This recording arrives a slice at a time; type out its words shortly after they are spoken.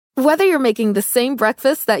Whether you're making the same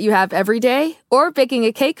breakfast that you have every day or baking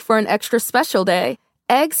a cake for an extra special day,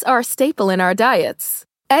 eggs are a staple in our diets.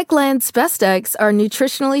 Eggland's best eggs are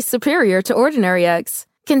nutritionally superior to ordinary eggs,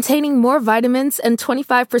 containing more vitamins and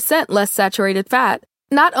 25% less saturated fat.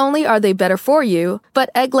 Not only are they better for you,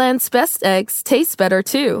 but Eggland's best eggs taste better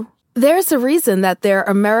too. There's a reason that they're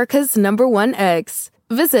America's #1 eggs.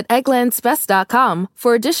 Visit egglandsbest.com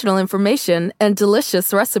for additional information and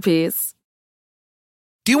delicious recipes.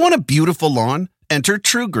 Do you want a beautiful lawn? Enter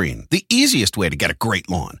TruGreen, the easiest way to get a great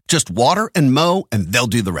lawn. Just water and mow, and they'll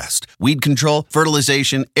do the rest. Weed control,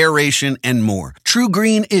 fertilization, aeration, and more.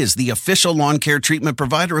 TruGreen is the official lawn care treatment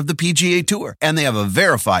provider of the PGA Tour, and they have a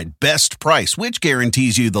verified best price, which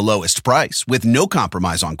guarantees you the lowest price with no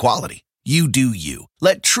compromise on quality. You do you.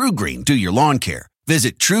 Let TruGreen do your lawn care.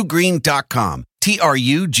 Visit TruGreen.com,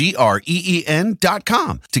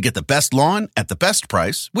 TruGreen.com, to get the best lawn at the best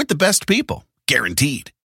price with the best people.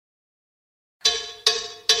 Guaranteed.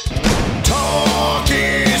 Talk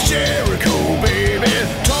is Jericho, baby.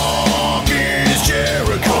 Talk is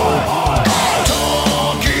Jericho.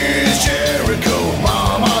 Talk is Jericho,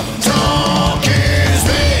 mama. Talk is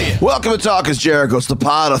me. Welcome to Talk is Jericho. It's the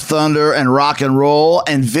pod of thunder and rock and roll.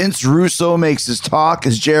 And Vince Russo makes his Talk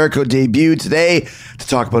is Jericho debut today to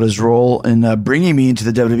talk about his role in bringing me into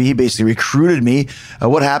the WWE. He basically recruited me.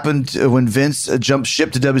 What happened when Vince jumped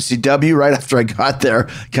ship to WCW right after I got there?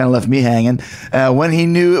 Kind of left me hanging. When he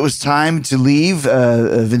knew it was time to leave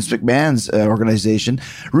Vince McMahon's organization,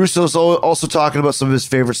 Russo's also talking about some of his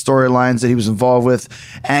favorite storylines that he was involved with.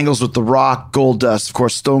 Angles with The Rock, Goldust, of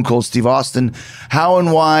course, Stone Cold Steve Austin. How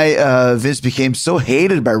and why Vince became so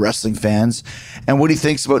hated by wrestling fans, and what he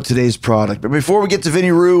thinks about today's product. But before we get to Vinny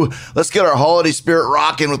Roo, let's get our holiday spirit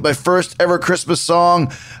rocking with my first ever Christmas song.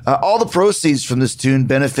 All the proceeds from this tune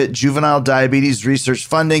benefit juvenile diabetes research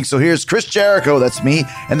funding. So here's Chris Jericho, that's me,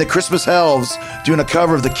 and the Christmas Elves doing a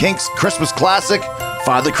cover of the Kinks' Christmas classic,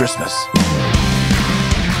 Father Christmas.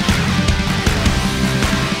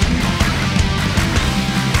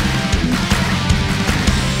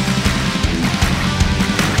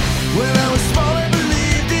 When I was small, I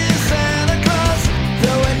believed in Santa Claus,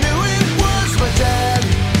 though I knew it was my dad.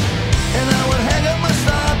 And I would hang up my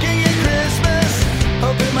stocking at Christmas,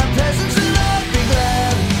 hoping my presents would all be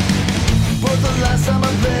glad. But the last time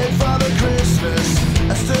I played Father Christmas,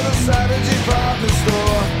 I stood outside a department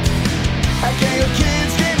store. A gang of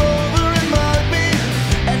kids came over and mugged me,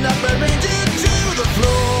 and knocked my reindeer to the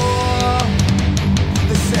floor.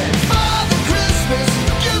 They said, Father Christmas,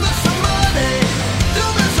 give us some money.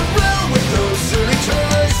 Don't mess around with those silly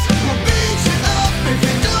toys. We'll beat you up if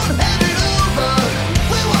you don't hand it over.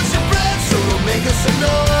 We want your bread, so don't make us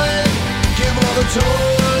annoyed. Give all the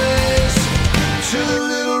toys to the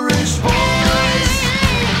little rich boys.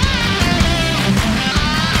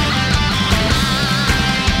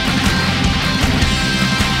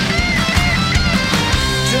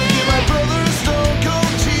 Don't give my brother a Stone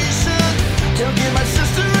Cold t-shirt. Don't give my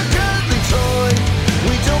sister a cuddly toy.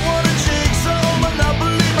 We don't want a jigsaw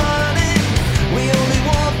Monopoly money. We only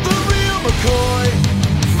want the real McCoy.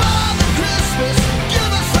 Father Christmas,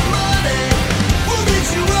 give us some money. We'll beat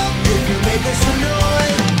you up if you make us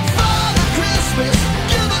annoyed. Father Christmas,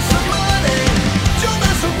 give us some money. Don't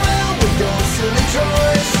mess around with those silly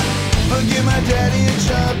toys. But give my daddy a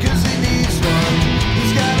job, cause he needs one.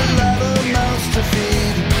 He's got a lot of mouths to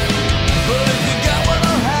feed. But if you got one,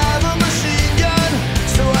 I'll have a machine gun,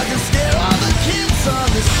 so I can scare all the kids on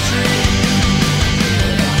the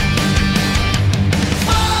street.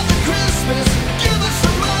 Father Christmas, give us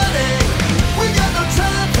some money. We got no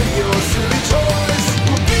time for your silly toys.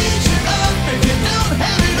 We'll beat you up if you don't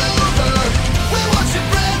hand it over. We want your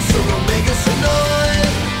bread, so don't make us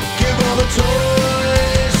annoyed. Give all the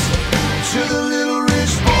toys to the little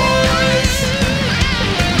rich boys.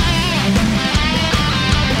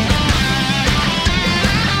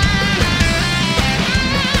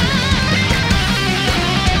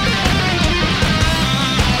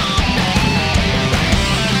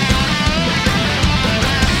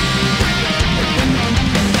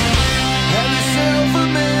 Have yourself a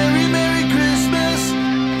merry, merry Christmas.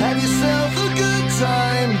 Have yourself a good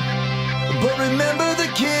time. But remember the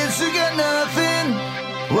kids who got nothing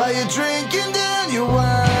while you're drinking down your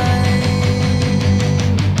wine.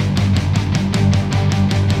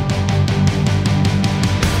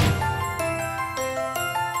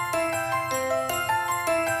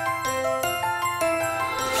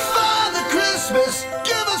 Father Christmas,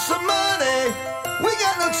 give us some money. We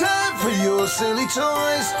got no time for your silly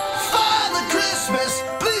toys. Father Christmas,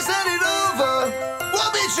 please hand it over.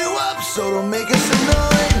 We'll beat you up, so don't make us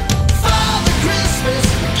annoyed. Father Christmas,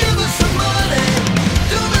 give us some money.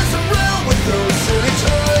 Don't mess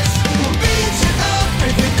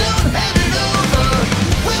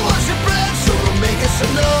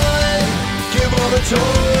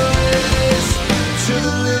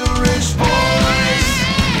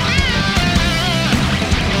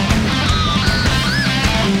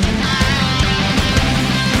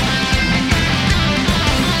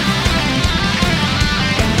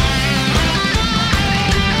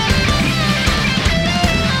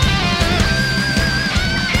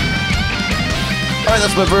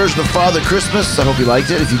that's my version of Father Christmas. I hope you liked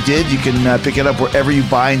it. If you did, you can pick it up wherever you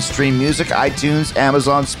buy and stream music, iTunes,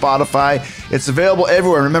 Amazon, Spotify. It's available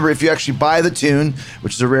everywhere. Remember, if you actually buy the tune,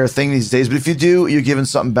 which is a rare thing these days, but if you do, you're giving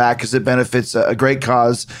something back because it benefits a great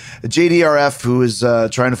cause. JDRF, who is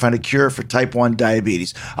trying to find a cure for type 1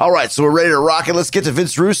 diabetes. All right, so we're ready to rock it. Let's get to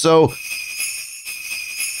Vince Russo.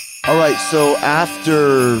 All right, so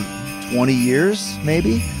after 20 years,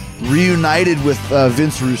 maybe, reunited with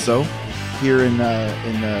Vince Russo here in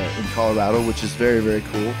Colorado, which is very, very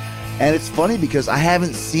cool. And it's funny because I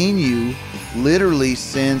haven't seen you literally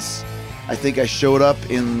since I think I showed up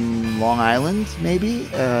in Long Island, maybe,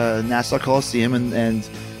 Nassau Coliseum, and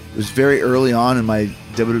it was very early on in my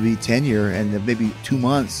WWE tenure, and maybe 2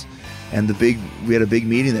 months. And we had a big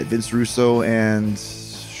meeting that Vince Russo and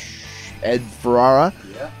Ed Ferrara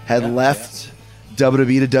had left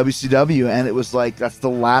WWE to WCW, and it was like that's the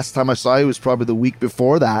last time I saw you was probably the week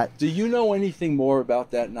before that. Do you know anything more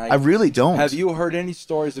about that night? I really don't. Have you heard any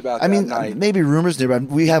stories about that night? I mean, maybe rumors there, but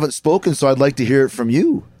we haven't spoken, so I'd like to hear it from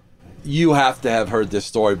you. You have to have heard this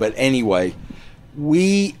story, but anyway,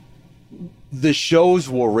 the shows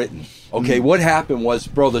were written. Okay, what happened was,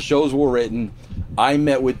 bro, the shows were written. I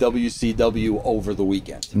met with WCW over the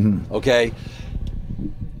weekend. Okay,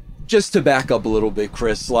 just to back up a little bit,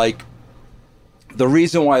 Chris, like, the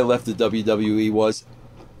reason why I left the WWE was,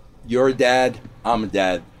 you're a dad, I'm a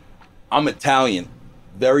dad. I'm Italian,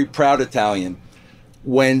 very proud Italian.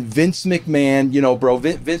 When Vince McMahon,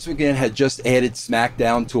 Vince McMahon had just added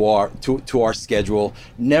SmackDown to our schedule,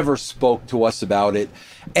 never spoke to us about it.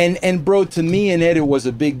 And bro, to me and Ed, it was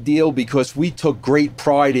a big deal because we took great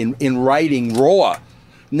pride in writing Raw.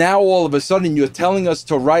 Now all of a sudden you're telling us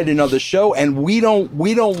to write another show, and we don't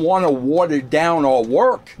want to water down our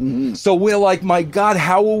work. So we're like, my God,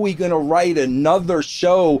 how are we going to write another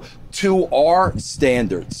show to our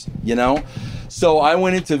standards? So I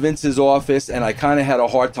went into Vince's office and I kind of had a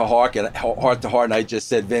heart to heart, and I just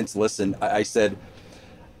said, Vince, listen, I said,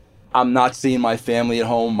 I'm not seeing my family at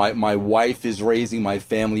home. My wife is raising my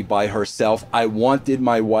family by herself. I wanted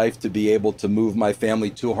my wife to be able to move my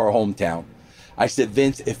family to her hometown. I said,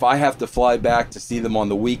 Vince, if I have to fly back to see them on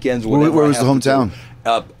the weekends, where was the hometown?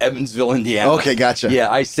 Evansville, Indiana. Okay, gotcha. Yeah,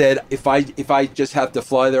 I said, if I just have to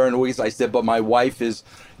fly there in the weeks, I said, but my wife is,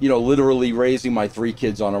 literally raising my 3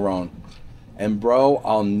 kids on her own. And bro,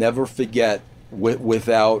 I'll never forget,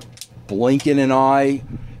 without blinking an eye,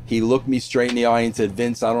 he looked me straight in the eye and said,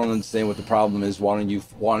 Vince, I don't understand what the problem is. Why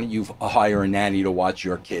don't you hire a nanny to watch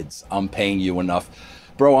your kids? I'm paying you enough.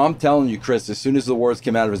 Bro, I'm telling you, Chris, as soon as the words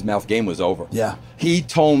came out of his mouth, game was over. Yeah. He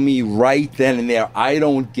told me right then and there, I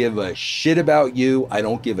don't give a shit about you. I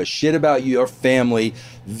don't give a shit about your family.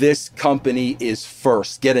 This company is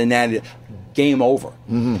first. Get a nanny. Game over.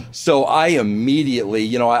 So I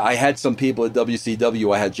immediately, I had some people at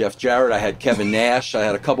WCW. I had Jeff Jarrett. I had Kevin Nash. I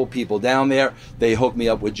had a couple people down there. They hooked me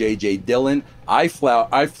up with J.J. Dillon. I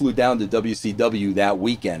flew down to WCW that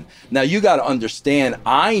weekend. Now, you got to understand,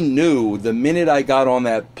 I knew the minute I got on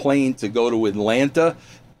that plane to go to Atlanta,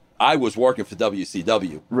 I was working for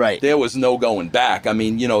WCW. Right. There was no going back. I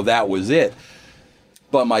mean, that was it.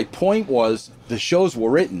 But my point was, the shows were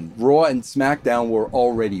written. Raw and SmackDown were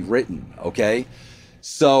already written, okay?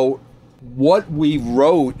 So what we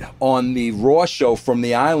wrote on the Raw show from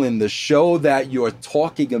the island, the show that you're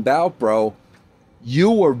talking about, bro,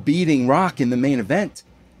 you were beating Rock in the main event.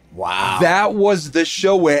 Wow. That was the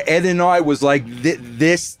show where Ed and I was like,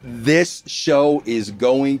 this show is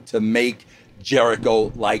going to make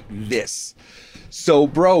Jericho like this. So,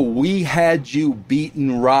 bro, we had you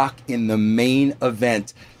beating Rock in the main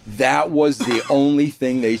event. That was the only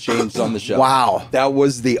thing they changed on the show. Wow. That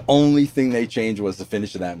was the only thing they changed, was the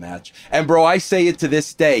finish of that match. And, bro, I say it to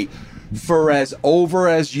this day, for as over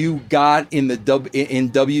as you got in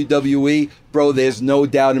WWE, bro, there's no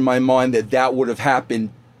doubt in my mind that would have happened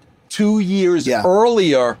 2 years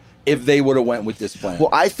earlier if they would have went with this plan. Well,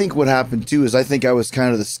 I think what happened too is I think I was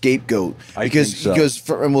kind of the scapegoat because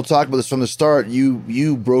and we'll talk about this from the start. You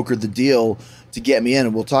brokered the deal to get me in,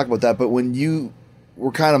 and we'll talk about that. But when you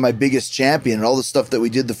were kind of my biggest champion, and all the stuff that we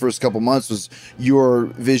did the first couple months was your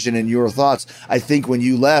vision and your thoughts. I think when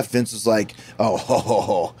you left, Vince was like,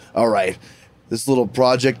 "Oh, all right, this little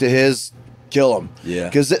project of his." Kill him. Yeah.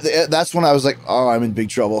 Because that's when I was like, oh, I'm in big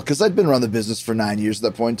trouble. Because I'd been around the business for 9 years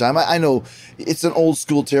at that point in time. I know it's an old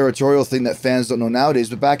school territorial thing that fans don't know nowadays.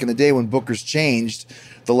 But back in the day when bookers changed,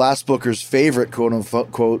 the last booker's favorite, quote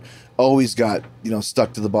unquote, always got,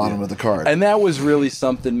 stuck to the bottom of the card. And that was really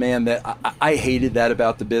something, man, that I hated that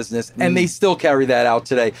about the business. And they still carry that out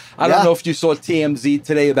today. I don't know if you saw TMZ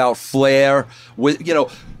today about Flair with,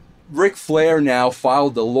 Ric Flair now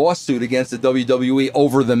filed a lawsuit against the WWE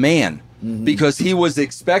over the man because he was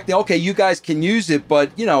expecting, okay, you guys can use it,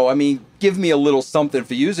 but, give me a little something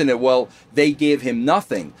for using it. Well, they gave him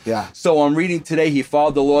nothing. Yeah. So I'm reading today, he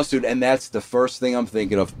filed the lawsuit, and that's the first thing I'm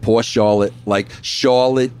thinking of. Poor Charlotte. Like,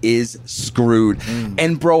 Charlotte is screwed.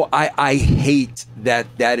 And, bro, I hate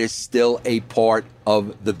that is still a part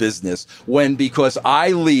of the business. Because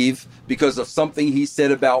I leave because of something he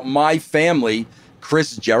said about my family,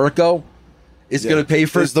 Chris Jericho is going to pay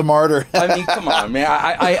for He's the martyr. I mean, come on, man.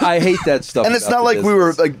 I hate that stuff. And it's about not the like we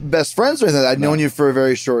were business. like best friends or anything. I'd known you for a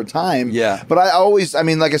very short time. Yeah. But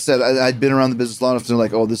like I said, I'd been around the business long enough to know,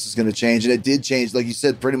 like, oh, this is going to change. And it did change, like you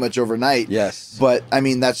said, pretty much overnight. Yes. But I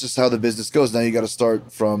mean, that's just how the business goes. Now you got to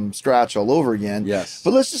start from scratch all over again. Yes.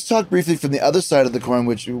 But let's just talk briefly from the other side of the coin,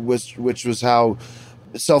 which was how,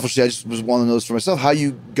 selfishly, I just was one of those for myself, how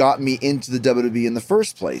you got me into the WWE in the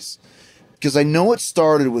first place. Because I know it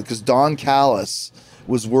started with, because Don Callis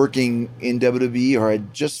was working in WWE, or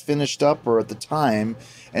had just finished up, or at the time,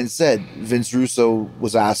 and said Vince Russo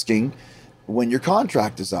was asking when your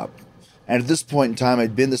contract is up. And at this point in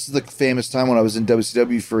time, this is the famous time when I was in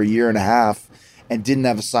WCW for a year and a half and didn't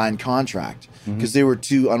have a signed contract because they were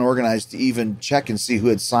too unorganized to even check and see who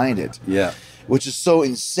had signed it. Yeah. Which is so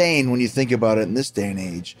insane when you think about it in this day and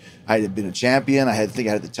age. I had been a champion. I had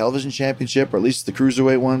the television championship, or at least the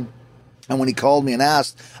cruiserweight one. And when he called me and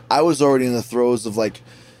asked, I was already in the throes of like,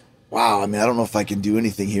 wow, I mean, I don't know if I can do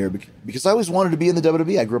anything here, because I always wanted to be in the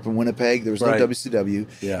WWE. I grew up in Winnipeg. There was no Right. WCW.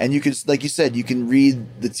 Yeah. And you can, like you said, you can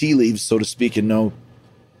read the tea leaves, so to speak, and know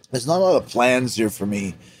there's not a lot of plans here for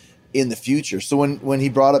me in the future. So when he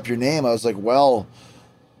brought up your name, I was like, well,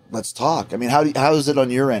 let's talk. I mean, how is it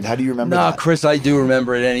on your end? How do you remember No, that? Chris, I do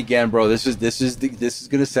remember it. And again, bro, this is going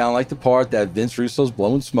to sound like the part that Vince Russo's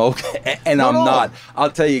blowing smoke, and No, I'm no. not.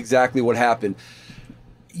 I'll tell you exactly what happened.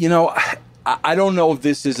 I don't know if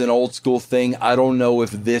this is an old school thing. I don't know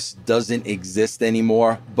if this doesn't exist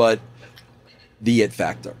anymore, but the it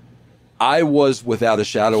factor. I was, without a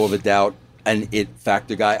shadow of a doubt, an it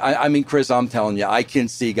factor guy. I mean, Chris, I'm telling you, I can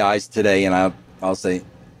see guys today, and I'll say,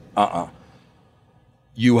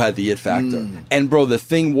 you had the it factor. And bro, the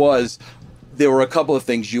thing was, there were a couple of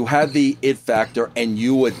things. You had the it factor, and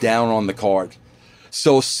you were down on the card.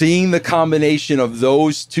 So seeing the combination of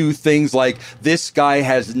those two things, like this guy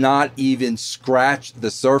has not even scratched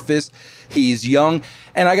the surface. He's young.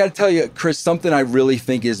 And I got to tell you, Chris, something I really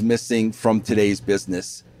think is missing from today's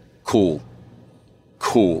business. Cool.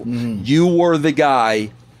 You were the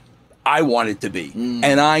guy I wanted to be.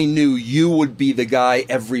 And I knew you would be the guy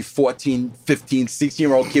every 14, 15,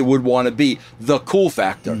 16-year-old kid would want to be, the cool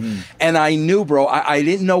factor. And I knew, bro, I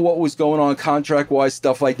didn't know what was going on contract-wise,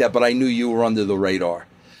 stuff like that, but I knew you were under the radar.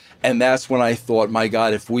 And that's when I thought, my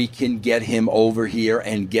God, if we can get him over here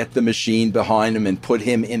and get the machine behind him and put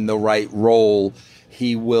him in the right role,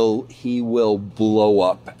 he will blow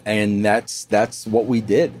up. And that's what we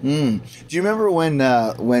did. Do you remember when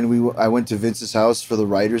I went to Vince's house for the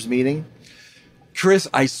writers' meeting? Chris,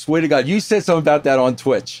 I swear to God, you said something about that on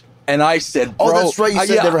Twitch. And I said, bro. Oh, that's right. You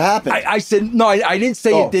said it never happened. I said, no, I didn't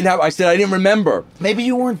say Oh. it didn't happen. I said I didn't remember. Maybe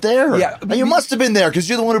you weren't there. Yeah. You must have been there because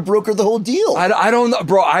you're the one who brokered the whole deal. I don't know,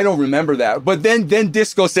 bro. I don't remember that. But then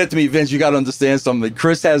Disco said to me, Vince, you got to understand something.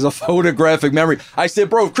 Chris has a photographic memory. I said,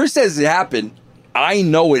 bro, if Chris says it happened, I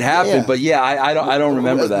know it happened. Yeah. But yeah, I don't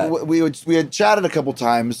remember that. We had chatted a couple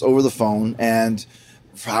times over the phone, and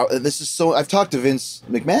I've talked to Vince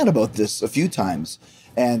McMahon about this a few times,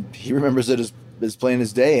 and he remembers it as plain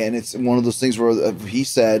as day. And it's one of those things where he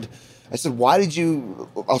said, I said, why did you?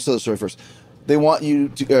 I'll tell the story first. They want you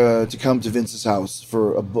to come to Vince's house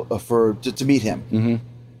to meet him. Mm-hmm.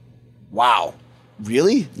 Wow,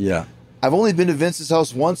 really? Yeah. I've only been to Vince's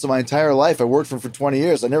house once in my entire life. I worked for him for 20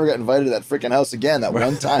 years. I never got invited to that freaking house again. That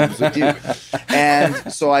one time it was with you.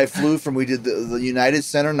 And so I flew we did the United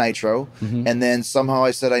Center Nitro. And then somehow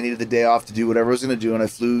I said I needed the day off to do whatever I was going to do. And I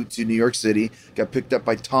flew to New York City, got picked up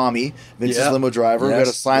by Tommy, Vince's limo driver. Yes. Got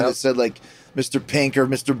a sign that said like Mr. Pink or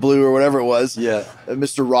Mr. Blue or whatever it was. Yeah.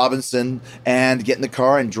 Mr. Robinson, and get in the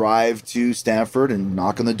car and drive to Stamford and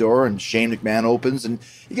knock on the door, and Shane McMahon opens. And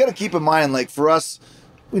you got to keep in mind, like for us,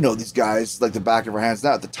 we know these guys like the back of our hands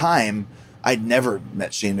now. At the time, I'd never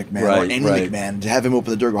met Shane McMahon or any McMahon. To have him open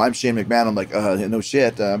the door, go, I'm Shane McMahon. I'm like, no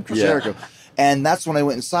shit, I'm Chris Jericho. And that's when I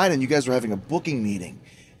went inside, and you guys were having a booking meeting.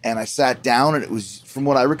 And I sat down, and it was, from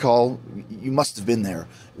what I recall, you must have been there.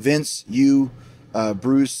 Vince, you,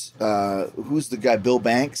 Bruce, who's the guy, Bill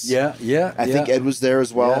Banks? Yeah. I think Ed was there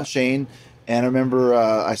as well, Yeah. Shane. And I remember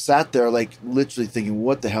I sat there like literally thinking,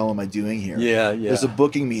 what the hell am I doing here? Yeah, yeah. There's a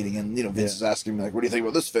booking meeting, and Vince is asking me like, what do you think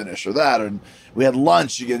about this finish or that? And we had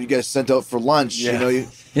lunch. You guys sent out for lunch, Yeah.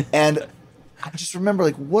 And I just remember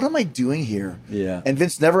like, what am I doing here? Yeah. And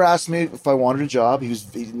Vince never asked me if I wanted a job. He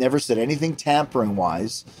never said anything tampering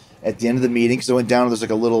wise at the end of the meeting, because I went down and there's like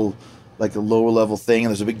a lower level thing, and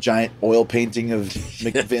there's a big giant oil painting of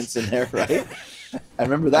Vince in there, right? I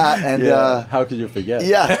remember that, and how could you forget?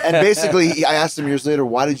 yeah, and basically, I asked him years later,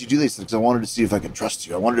 "Why did you do this?" Because I wanted to see if I could trust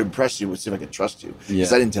you. I wanted to impress you, see if I could trust you.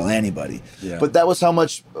 Because I didn't tell anybody. Yeah. But that was how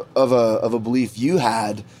much of a belief you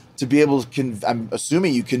had to be able to. I'm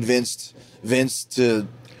assuming you convinced Vince to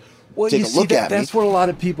take a look at me. That's what a lot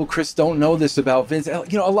of people, Chris, don't know this about Vince. A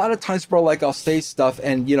lot of times, bro, like I'll say stuff,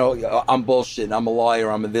 and I'm bullshit. I'm a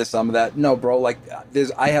liar. I'm a this. I'm a that. No, bro, like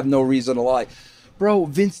I have no reason to lie. Bro,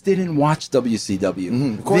 Vince didn't watch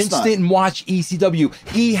WCW. Of course Vince not. didn't watch ECW.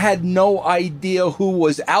 He had no idea who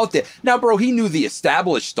was out there. Now, bro, he knew the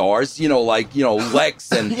established stars,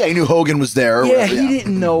 Lex and... Yeah, he knew Hogan was there. Yeah, he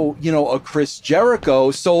didn't know, a Chris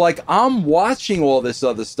Jericho. So, like, I'm watching all this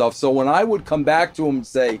other stuff. So when I would come back to him and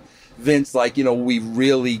say, Vince, like, we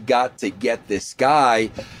really got to get this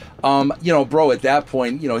guy... bro, at that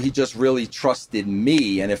point, he just really trusted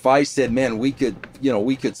me. And if I said, man, we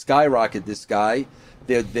could skyrocket this guy,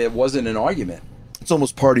 there wasn't an argument. It's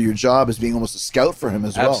almost part of your job as being almost a scout for him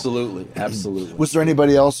as well. Absolutely. Was there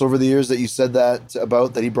anybody else over the years that you said that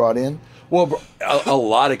about that he brought in? Well, bro, a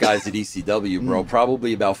lot of guys at ECW, bro,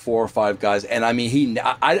 probably about 4 or 5 guys. And I mean,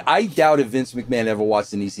 I doubt if Vince McMahon ever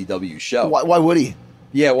watched an ECW show. Why would he?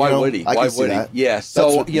 Yeah, why would he? I Why can see would he? that. Yeah,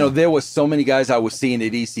 so, there was so many guys I was seeing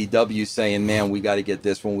at ECW saying, man, we got to get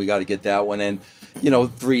this one, we got to get that one. And,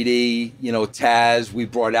 3D, Taz, we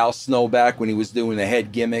brought Al Snow back when he was doing the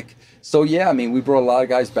head gimmick. So, yeah, I mean, we brought a lot of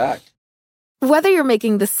guys back. Whether you're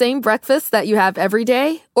making the same breakfast that you have every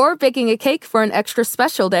day or baking a cake for an extra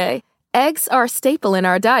special day, eggs are a staple in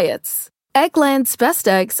our diets. Eggland's Best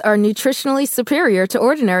Eggs are nutritionally superior to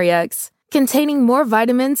ordinary eggs, containing more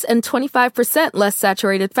vitamins and 25% less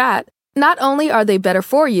saturated fat. Not only are they better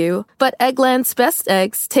for you, but Eggland's Best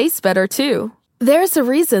Eggs taste better too. There's a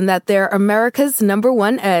reason that they're America's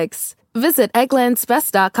 #1 eggs. Visit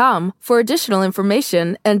egglandsbest.com for additional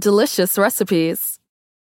information and delicious recipes.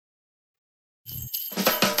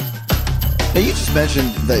 Now, you just mentioned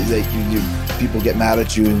that people get mad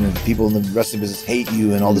at you and people in the wrestling business hate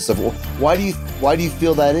you and all this stuff. Why do you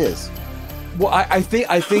feel that is? Well, I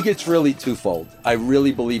think it's really twofold. I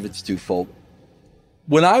really believe it's twofold.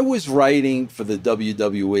 When I was writing for the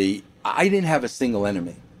WWE, I didn't have a single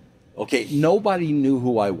enemy. Okay, nobody knew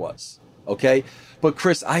who I was. Okay, but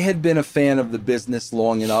Chris, I had been a fan of the business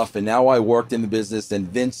long enough, and now I worked in the business, and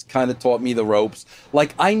Vince kind of taught me the ropes.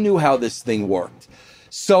 Like, I knew how this thing worked.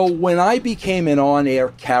 So when I became an on-air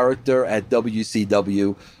character at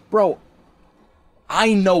WCW, bro,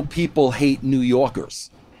 I know people hate New Yorkers.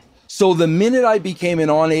 So the minute I became an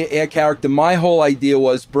on-air character, my whole idea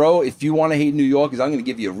was, bro, if you want to hate New Yorkers, I'm going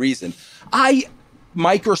to give you a reason. I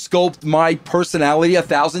microscoped my personality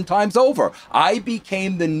 1,000 times over. I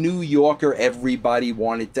became the New Yorker everybody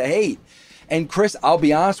wanted to hate. And Chris, I'll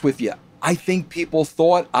be honest with you, I think people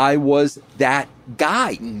thought I was that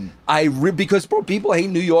guy. Because bro, people hate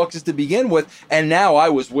New Yorkers to begin with, and now I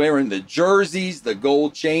was wearing the jerseys, the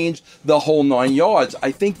gold change, the whole 9 yards.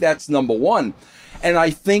 I think that's number one. And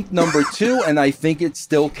I think number two, and I think it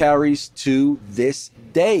still carries to this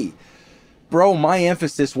day. Bro, my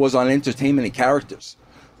emphasis was on entertainment and characters.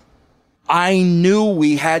 I knew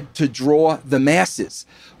we had to draw the masses.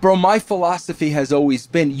 Bro, my philosophy has always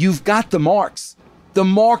been, you've got the marks. The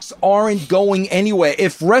marks aren't going anywhere.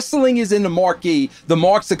 If wrestling is in the marquee, the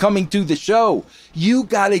marks are coming to the show. You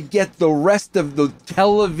got to get the rest of the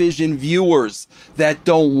television viewers that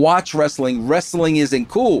don't watch wrestling. Wrestling isn't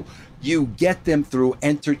cool. You get them through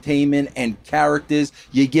entertainment and characters.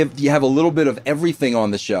 You have a little bit of everything on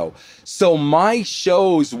the show. So my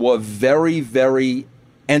shows were very, very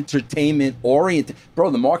entertainment oriented. Bro,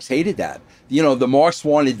 the Marks hated that. The Marks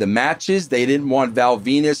wanted the matches. They didn't want Val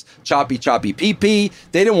Venus, choppy pee-pee.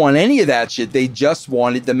 They didn't want any of that shit. They just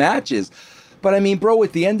wanted the matches. But I mean, bro,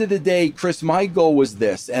 at the end of the day, Chris, my goal was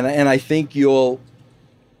this, and I think you'll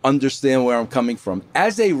understand where I'm coming from.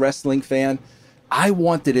 As a wrestling fan, I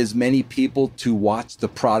wanted as many people to watch the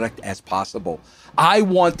product as possible. I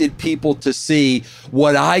wanted people to see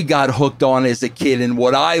what I got hooked on as a kid and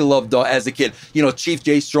what I loved as a kid. You know, Chief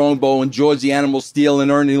Jay Strongbow and George the Animal Steele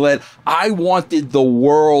and Ernie Ladd. I wanted the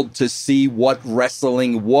world to see what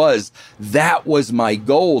wrestling was. That was my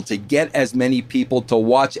goal, to get as many people to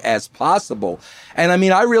watch as possible. And I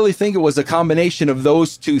mean, I really think it was a combination of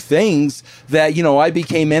those two things that, you know, I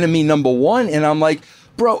became enemy number one. And I'm like,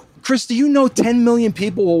 bro, Chris, do you know 10 million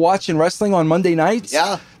people were watching wrestling on Monday nights?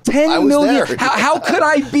 Yeah. 10 million. How could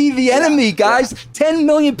I be the enemy, guys? 10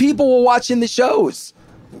 million people were watching the shows.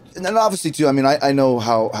 And then obviously, too, I mean, I know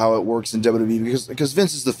how it works in WWE because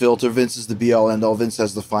Vince is the filter, Vince is the be-all, end-all, Vince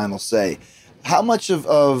has the final say. How much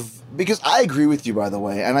of because I agree with you, by the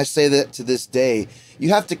way, and I say that to this day, you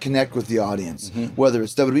have to connect with the audience, whether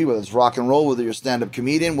it's WWE, whether it's rock and roll, whether you're a stand-up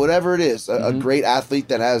comedian, whatever it is, a great athlete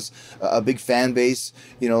that has a big fan base,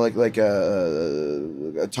 you know, like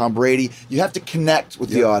a Tom Brady, you have to connect with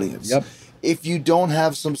the audience. Yep. If you don't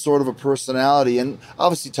have some sort of a personality, and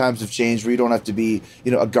obviously times have changed where you don't have to be,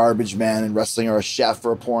 you know, a garbage man in wrestling or a chef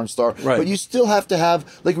or a porn star, right. But you still have to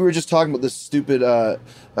have, like we were just talking about this stupid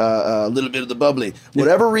little bit of the bubbly.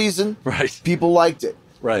 Whatever reason, right. People liked it.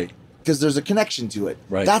 Right. Because there's a connection to it.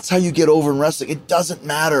 Right. That's how you get over in wrestling. It doesn't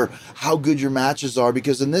matter how good your matches are,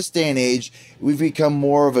 because in this day and age, we've become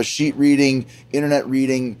more of a sheet reading, internet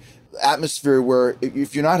reading atmosphere where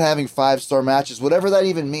if you're not having 5-star matches, whatever that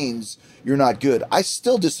even means, you're not good. I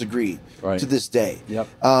still disagree to this day. Yep.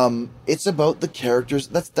 It's about the characters.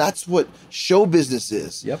 That's what show business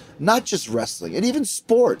is. Yep. Not just wrestling, and even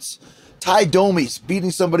sports. Ty Domi's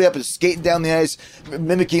beating somebody up and skating down the ice,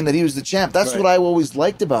 mimicking that he was the champ. That's what I always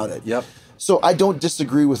liked about it. Yep. So I don't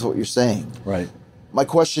disagree with what you're saying. Right. My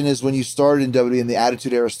question is, when you started in WWE and the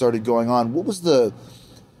Attitude Era started going on, what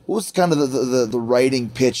was kind of the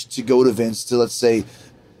writing pitch to go to Vince to, let's say,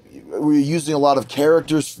 were you using a lot of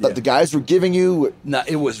characters that the guys were giving you? No,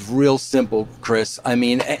 it was real simple, Chris. I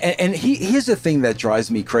mean, and here's the thing that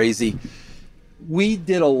drives me crazy. We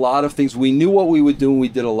did a lot of things. We knew what we were doing. We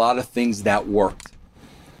did a lot of things that worked.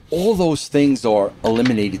 All those things are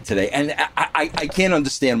eliminated today. And I can't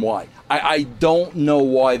understand why. I don't know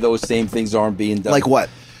why those same things aren't being done. Like what?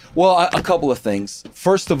 Well, a couple of things.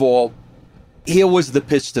 First of all, here was the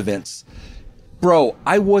pitch to Vince. Bro,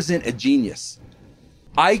 I wasn't a genius.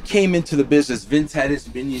 I came into the business. Vince had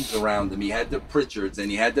his minions around him. He had the Pritchards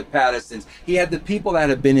and he had the Pattersons. He had the people that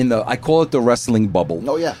have been in I call it the wrestling bubble.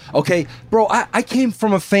 Oh, yeah. Okay, bro, I came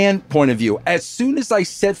from a fan point of view. As soon as I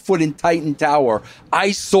set foot in Titan Tower,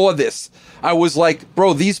 I saw this. I was like,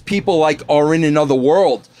 bro, these people are in another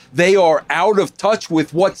world. They are out of touch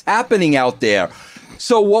with what's happening out there.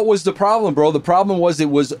 So what was the problem, bro? The problem was it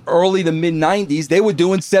was early to mid 90s. They were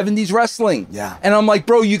doing 70s wrestling. Yeah. And I'm like,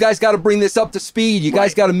 bro, you guys got to bring this up to speed. You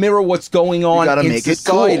guys got to mirror what's going on in make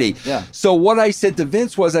society. It cool. Yeah. So what I said to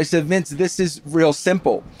Vince was, I said, Vince, this is real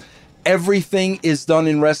simple. Everything is done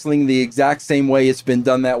in wrestling the exact same way it's been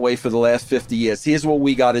done that way for the last 50 years. Here's what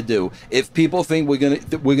we got to do. If people think we're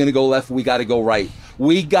gonna go left, we got to go right.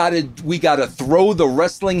 We gotta throw the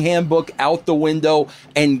wrestling handbook out the window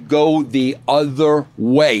and go the other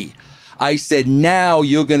way. I said, now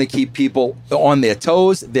you're going to keep people on their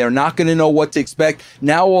toes. They're not going to know what to expect.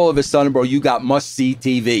 Now, all of a sudden, bro, you got must-see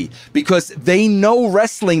TV because they know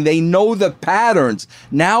wrestling. They know the patterns.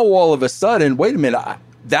 Now, all of a sudden, wait a minute,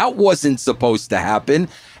 that wasn't supposed to happen.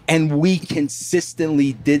 And we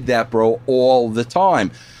consistently did that, bro, all the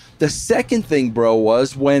time. The second thing, bro,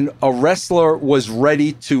 was when a wrestler was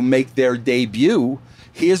ready to make their debut,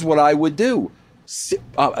 here's what I would do.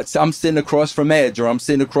 I'm sitting across from Edge or I'm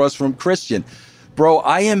sitting across from Christian. Bro,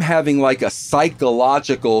 I am having like a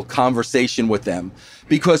psychological conversation with them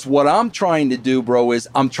because what I'm trying to do, bro, is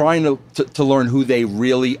I'm trying to learn who they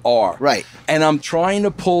really are. Right. And I'm trying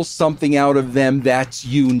to pull something out of them that's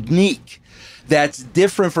unique, that's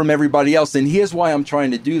different from everybody else. And here's why I'm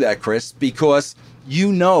trying to do that, Chris, because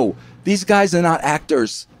you know, these guys are not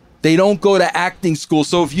actors. They don't go to acting school.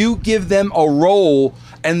 So if you give them a role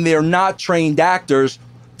and they're not trained actors,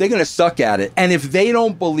 they're going to suck at it. And if they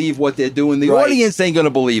don't believe what they're doing, the audience ain't going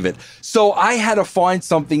to believe it. So I had to find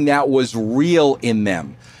something that was real in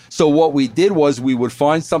them. So what we did was we would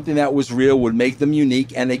find something that was real, would make them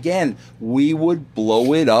unique. And again, we would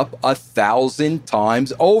blow it up 1,000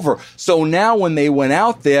 times over. So now when they went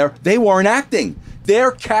out there, they weren't acting.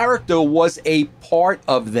 Their character was a part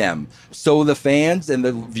of them. So the fans and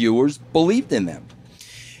the viewers believed in them.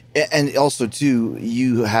 And also, too,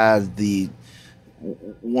 you had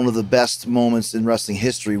one of the best moments in wrestling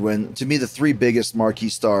history when, to me, the three biggest marquee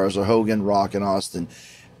stars are Hogan, Rock, and Austin.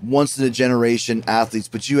 Once in a generation athletes,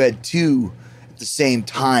 but you had two the same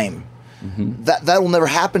time. Mm-hmm. That will never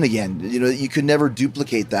happen again. You know, you could never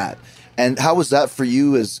duplicate that. And how was that for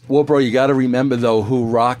you? Well, bro, you got to remember, though, who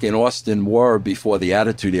Rock and Austin were before the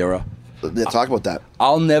Attitude Era. Talk about that.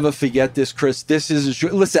 I'll never forget this, Chris. This is true.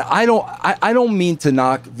 Listen, I don't mean to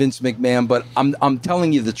knock Vince McMahon, but I'm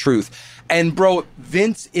telling you the truth. And bro,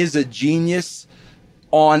 Vince is a genius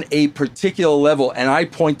on a particular level, and I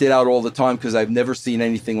point it out all the time because I've never seen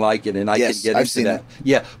anything like it, and I can get into that.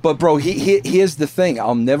 Yeah, but bro, here's the thing.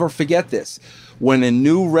 I'll never forget this. When a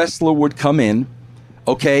new wrestler would come in,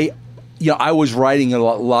 okay, you know, I was writing a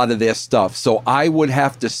lot of their stuff. So I would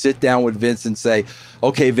have to sit down with Vince and say,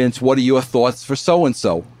 okay, Vince, what are your thoughts for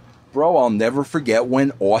so-and-so? Bro, I'll never forget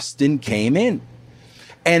when Austin came in.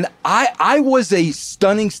 And I was a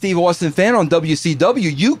stunning Steve Austin fan on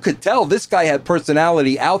WCW. You could tell this guy had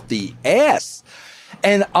personality out the ass.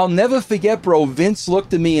 And I'll never forget, bro, Vince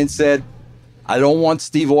looked at me and said, I don't want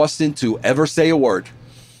Steve Austin to ever say a word.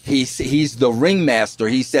 He's the ringmaster.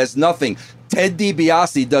 He says nothing. Ted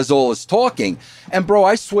DiBiase does all his talking. And bro,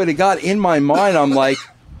 I swear to God, in my mind, I'm like,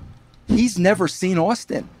 he's never seen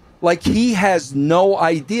Austin. Like, he has no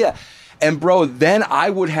idea. And bro, then I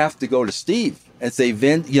would have to go to Steve and say,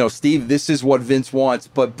 Vince, you know, Steve, this is what Vince wants.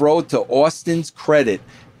 But bro, to Austin's credit,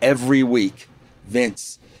 every week,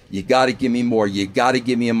 Vince, you got to give me more. You got to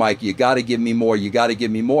give me a mic. You got to give me more. You got to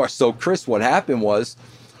give me more. So Chris, what happened was,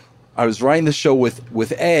 I was writing the show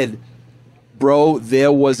with Ed. Bro,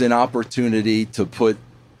 there was an opportunity to put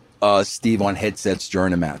Steve on headsets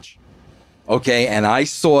during a match. Okay, and I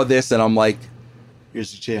saw this and I'm like,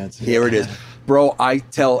 Here's your chance. Here it is. Bro, I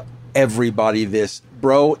tell everybody this.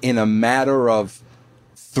 Bro, in a matter of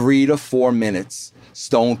 3 to 4 minutes,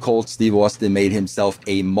 Stone Cold Steve Austin made himself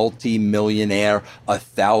a multi-millionaire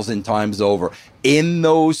 1,000 times over. In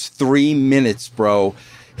those 3 minutes, bro,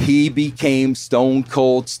 he became Stone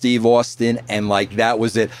Cold Steve Austin, and like that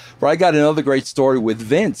was it. Bro, I got another great story with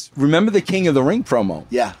Vince. Remember the King of the Ring promo?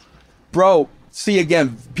 Yeah. Bro, see,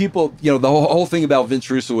 again, people, you know, the whole thing about Vince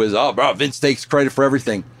Russo is, oh, bro, Vince takes credit for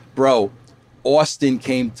everything. Bro, Austin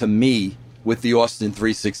came to me with the Austin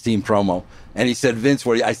 316 promo, and he said, Vince,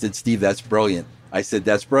 what? I said, Steve, that's brilliant. I said,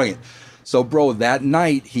 that's brilliant. So, bro, that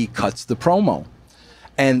night, he cuts the promo.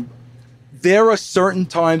 And there are certain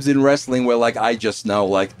times in wrestling where, like, I just know,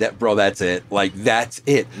 like, that, bro, that's it. Like, that's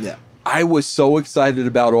it. Yeah. I was so excited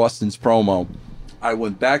about Austin's promo. I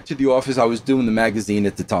went back to the office. I was doing the magazine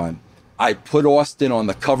at the time. I put Austin on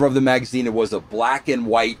the cover of the magazine. It was a black and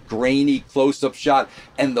white, grainy close-up shot,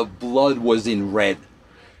 and the blood was in red.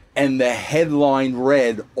 And the headline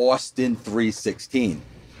read, Austin 316.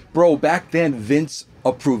 Bro, back then, Vince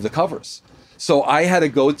approved the covers. So I had to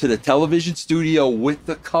go to the television studio with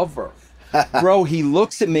the cover. Bro, he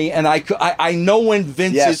looks at me, and I know when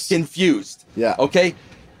Vince is confused. Yeah. Okay?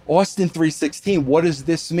 Austin 316, what does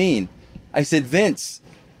this mean? I said, Vince,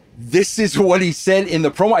 this is what he said in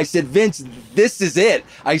the promo. I said, Vince, this is it.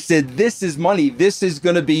 I said, this is money. This is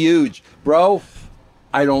going to be huge. Bro,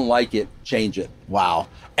 I don't like it. Change it. Wow.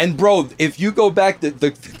 And bro, if you go back,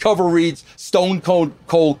 the cover reads Stone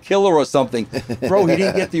Cold Killer or something. Bro, he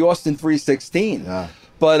didn't get the Austin 316. Yeah.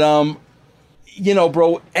 But, you know,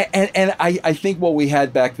 bro, and I think what we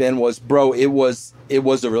had back then was, bro, it was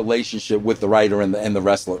a relationship with the writer and the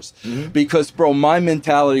wrestlers. Mm-hmm. Because, bro, my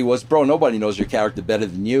mentality was, bro, nobody knows your character better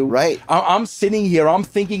than you. Right. I'm sitting here, I'm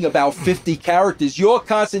thinking about 50 characters. You're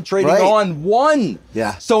concentrating on one.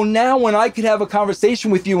 Yeah. So now when I could have a conversation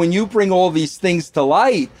with you and you bring all these things to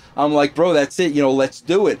light, I'm like, bro, that's it. You know, let's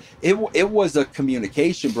do it. It was a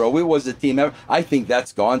communication, bro. It was a team effort. I think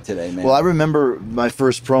that's gone today, man. Well, I remember my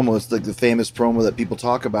first promo. It's like the famous promo that people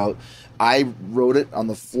talk about. I wrote it on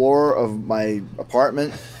the floor of my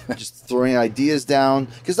apartment, just throwing ideas down,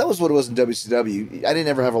 because that was what it was in WCW. I didn't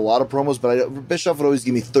ever have a lot of promos, but Bischoff would always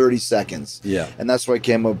give me 30 seconds. Yeah. And that's where I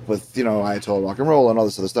came up with, you know, Ayatollah Rock and Roll and all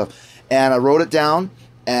this other stuff. And I wrote it down,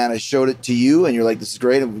 and I showed it to you, and you're like, this is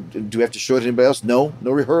great. Do we have to show it to anybody else? No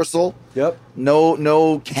rehearsal. Yep.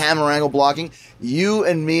 No camera angle blocking. You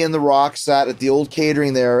and me and The Rock sat at the old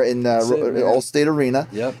catering there in Allstate Arena.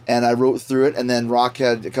 Yep. And I wrote through it, and then Rock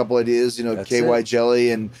had a couple ideas, you know, That's KY it.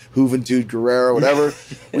 Jelly and Juventud Guerrero, whatever.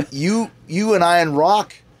 you and I and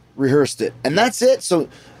Rock rehearsed it, and that's it. So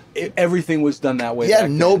everything was done that way. yeah, back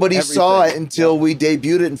then. nobody saw it Everything. until we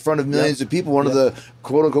debuted it in front of millions of people. One of the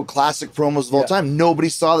quote-unquote classic promos of all time. Nobody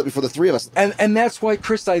saw that before the three of us. And that's why,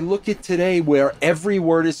 Chris, I look at today where every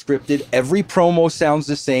word is scripted, every promo sounds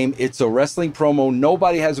the same. It's a wrestling promo.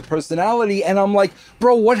 Nobody has a personality. And I'm like,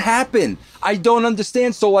 bro, what happened? I don't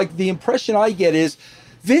understand. So, like, the impression I get is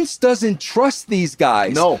Vince doesn't trust these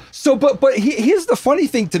guys. No. So, but here's the funny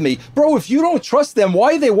thing to me. Bro, if you don't trust them,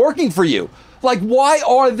 why are they working for you? Like, why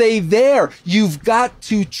are they there? You've got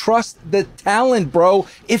to trust the talent, bro.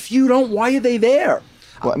 If you don't, why are they there?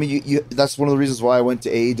 Well, I mean, you that's one of the reasons why I went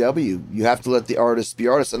to AEW. You have to let the artists be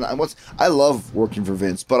artists. And I love working for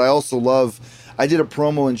Vince, but I also I did a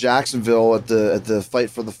promo in Jacksonville at the Fight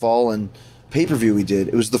for the Fallen pay-per-view we did.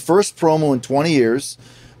 It was the first promo in 20 years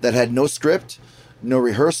that had no script, no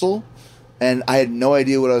rehearsal, and I had no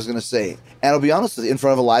idea what I was going to say. And I'll be honest with you, in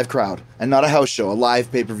front of a live crowd, and not a house show, a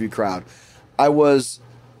live pay-per-view crowd. I was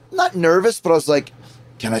not nervous, but I was like,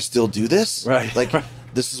 can I still do this? Right. Like,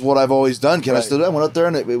 this is what I've always done. Can I still do it? I went out there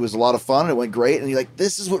and it was a lot of fun. It went great. And you're like,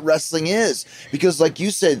 this is what wrestling is. Because like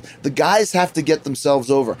you said, the guys have to get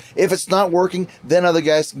themselves over. If it's not working, then other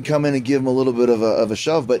guys can come in and give them a little bit of a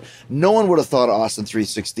shove. But no one would have thought of Austin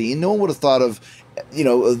 316. No one would have thought of,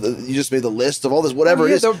 you just made the list of all this, whatever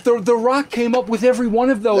it is. The Rock came up with every one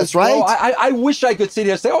of those. That's right. Bro. I wish I could sit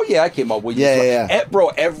here and say, oh, yeah, I came up with you. Yeah. Bro,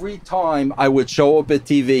 every time I would show up at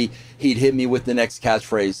TV, he'd hit me with the next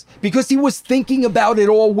catchphrase because he was thinking about it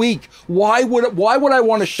all week. Why would I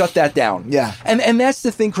want to shut that down? Yeah. And that's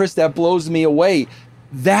the thing, Chris, that blows me away.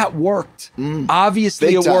 That worked. Obviously,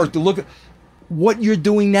 Big it time. worked. Look, what you're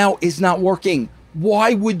doing now is not working.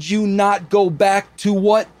 Why would you not go back to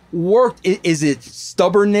what worked? Is it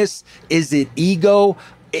stubbornness? Is it ego?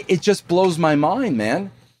 It just blows my mind,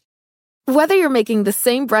 man. Whether you're making the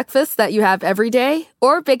same breakfast that you have every day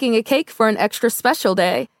or baking a cake for an extra special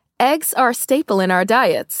day, eggs are a staple in our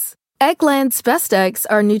diets. Eggland's Best Eggs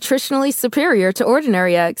are nutritionally superior to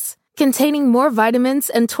ordinary eggs, containing more vitamins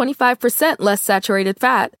and 25% less saturated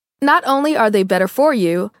fat. Not only are they better for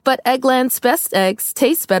you, but Eggland's Best Eggs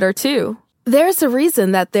taste better too. There's a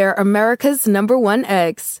reason that they're America's #1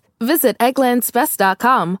 eggs. Visit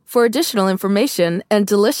egglandsbest.com for additional information and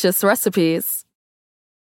delicious recipes.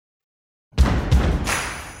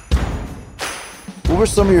 What were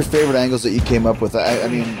some of your favorite angles that you came up with? I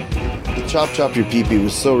mean, the chop your pee-pee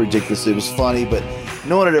was so ridiculous. It was funny, but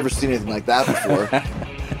no one had ever seen anything like that before.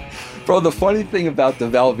 Bro, the funny thing about the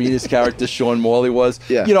Val Venus character, Sean Morley, was,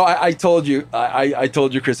 I told you,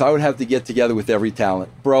 Chris, I would have to get together with every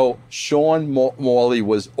talent. Bro, Sean Morley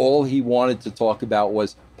was, all he wanted to talk about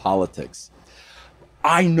was politics.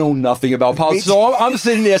 I know nothing about politics. So I'm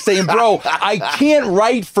sitting there saying, bro, I can't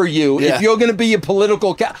write for you if you're going to be a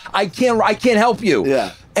political I can't help you.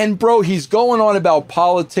 Yeah. And bro, he's going on about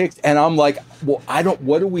politics and I'm like, well,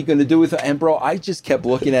 what are we going to do with it? And bro, I just kept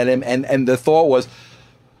looking at him and the thought was,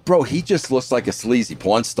 bro, he just looks like a sleazy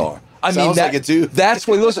porn star. Sounds like it too. That's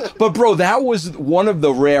what he looks like. But bro, that was one of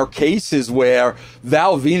the rare cases where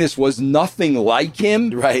Val Venus was nothing like him.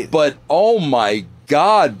 Right. But oh my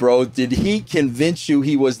God, bro, did he convince you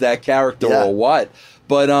he was that character or what?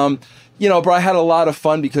 But bro, I had a lot of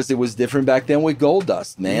fun because it was different back then with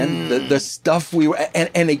Goldust, man. The stuff we were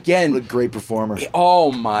and again, What a great performer.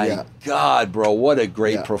 oh my God, bro, what a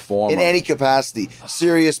great performer. In any capacity.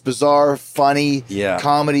 Serious, bizarre, funny,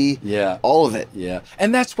 comedy, all of it. Yeah.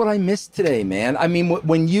 And that's what I miss today, man. I mean,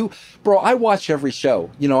 when I watch every show.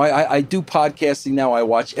 I do podcasting now. I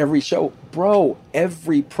watch every show. Bro,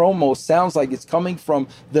 every promo sounds like it's coming from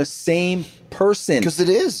the same person. Because it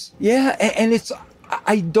is. Yeah. And it's,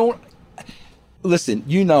 I don't, listen,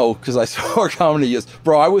 because I saw comedy years.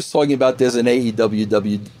 Bro, I was talking about there's an AEW,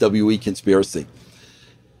 WWE conspiracy.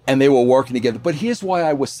 And they were working together. But here's why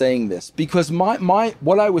I was saying this. Because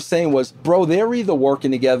what I was saying was, bro, they're either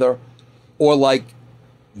working together or like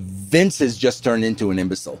Vince has just turned into an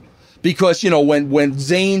imbecile. Because, when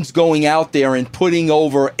Zayn's going out there and putting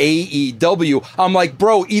over AEW, I'm like,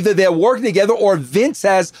 bro, either they're working together or Vince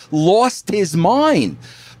has lost his mind.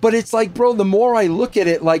 But it's like, bro, the more I look at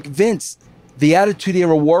it, like Vince, the Attitude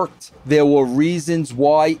Era worked. There were reasons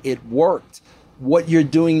why it worked. What you're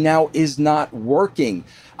doing now is not working.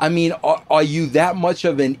 I mean, are you that much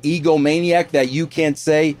of an egomaniac that you can't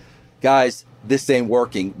say, guys, this ain't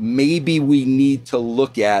working? Maybe we need to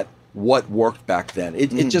look at what worked back then.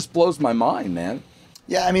 It just blows my mind, man.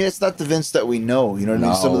 Yeah, I mean, it's not the Vince that we know. You know what I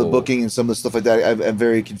mean? Some of the booking and some of the stuff like that I'm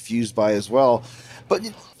very confused by as well. But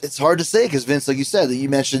it's hard to say because Vince, like you said, you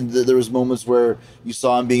mentioned that there was moments where you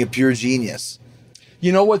saw him being a pure genius.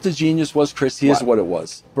 You know what the genius was, Chris? Here's what it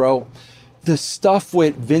was, bro. The stuff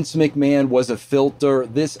with Vince McMahon was a filter.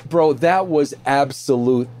 That was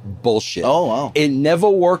absolute bullshit. Oh, wow. It never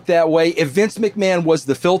worked that way. If Vince McMahon was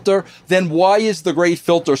the filter, then why is the great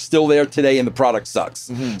filter still there today and the product sucks?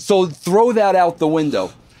 Mm-hmm. So throw that out the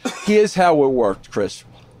window. Here's how it worked, Chris.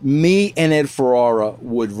 Me and Ed Ferrara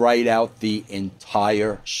would write out the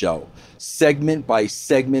entire show. Segment by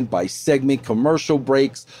segment by segment, commercial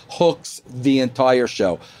breaks, hooks, the entire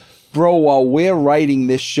show. Bro, while we're writing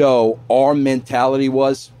this show, our mentality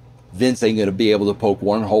was, Vince ain't going to be able to poke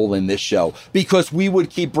one hole in this show, because we would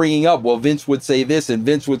keep bringing up, well, Vince would say this and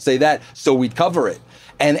Vince would say that, so we'd cover it.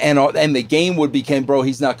 And the game would become, bro,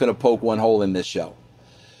 he's not going to poke one hole in this show.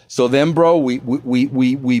 So then, bro,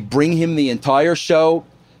 we bring him the entire show.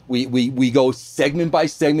 We go segment by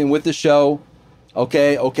segment with the show.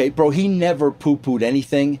 Okay, bro, he never poo-pooed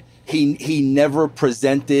anything. He never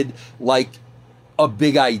presented like a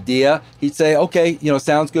big idea. He'd say, okay,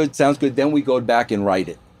 sounds good. Then we go back and write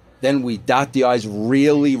it. Then we dot the I's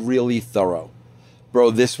really, really thorough.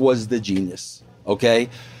 Bro, this was the genius, okay?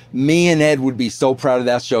 Me and Ed would be so proud of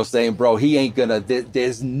that show, saying, bro, he ain't gonna,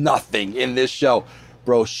 there's nothing in this show.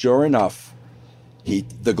 Bro, sure enough,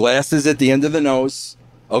 the glasses at the end of the nose,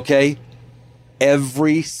 okay?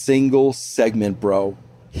 Every single segment, bro,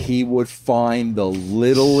 he would find the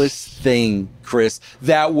littlest thing, Chris,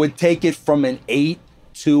 that would take it from an 8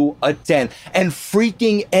 to a 10. And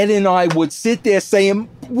freaking Ed and I would sit there saying,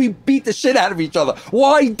 we beat the shit out of each other.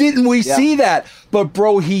 Why didn't we see that? But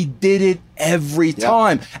bro, he did it every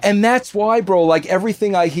time. And that's why, bro, like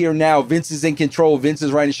everything I hear now, Vince is in control, Vince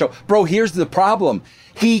is writing a show. Bro, here's the problem.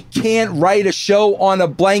 He can't write a show on a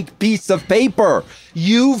blank piece of paper.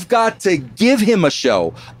 You've got to give him a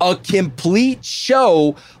show, a complete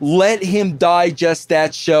show. Let him digest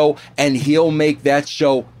that show, and he'll make that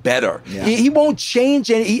show better. Yeah. He won't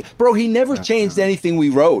change any. Bro, he never changed anything we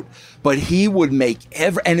wrote, but he would make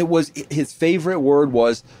and it was his favorite word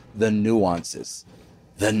was the nuances.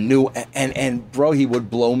 And bro, he would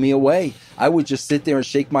blow me away. I would just sit there and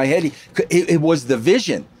shake my head. It was the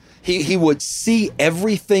vision. He would see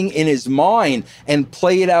everything in his mind and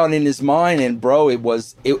play it out in his mind, and bro, it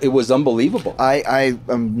was unbelievable. I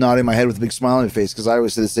am nodding my head with a big smile on my face, because I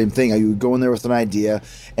always say the same thing. I would go in there with an idea,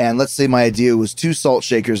 and let's say my idea was 2 salt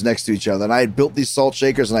shakers next to each other, and I had built these salt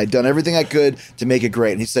shakers, and I'd done everything I could to make it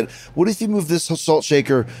great. And he said, "What if you move this salt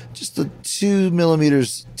shaker just 2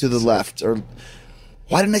 millimeters to the left?" Or,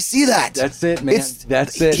 why didn't I see that? That's it, man.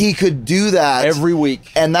 That's it. He could do that every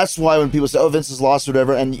week. And that's why when people say, oh, Vince is lost or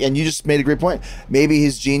whatever, and you just made a great point. Maybe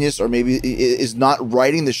his genius, or maybe is not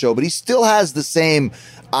writing the show, but he still has the same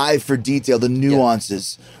eye for detail, the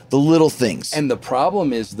nuances, the little things. And the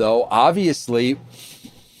problem is, though, obviously,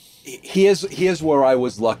 here's where I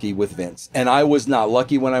was lucky with Vince. And I was not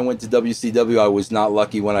lucky when I went to WCW. I was not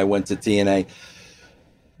lucky when I went to TNA.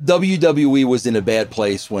 WWE was in a bad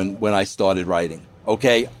place when I started writing.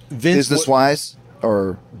 Okay, Vince, business-wise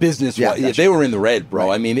or business-wise, gotcha. They were in the red, bro.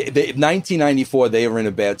 Right. I mean, 1994, they were in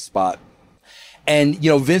a bad spot, and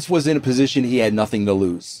Vince was in a position he had nothing to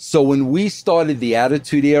lose. So when we started the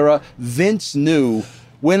Attitude Era, Vince knew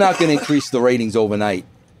we're not going to increase the ratings overnight.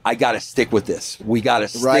 I got to stick with this. We got to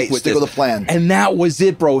stick with the plan. And that was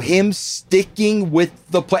it, bro. Him sticking with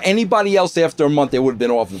the plan. Anybody else after a month, they would have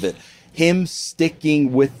been off of it. Him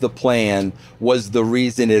sticking with the plan was the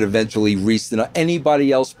reason it eventually reached.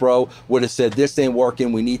 Anybody else, bro, would have said, this ain't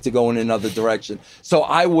working. We need to go in another direction. So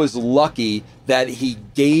I was lucky that he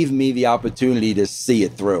gave me the opportunity to see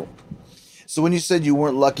it through. So when you said you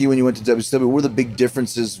weren't lucky when you went to WCW, what were the big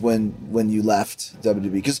differences when you left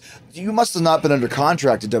WWE? Because you must have not been under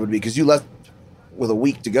contract at WWE, because you left with a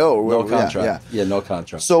week to go. Or no contract. Yeah, no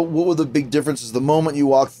contract. So what were the big differences the moment you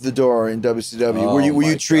walked through the door in WCW? Were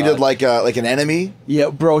you treated like an enemy? Yeah,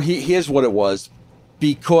 bro, here's what it was.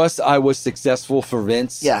 Because I was successful for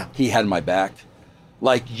Vince, he had my back.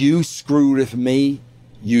 Like, you screwed with me,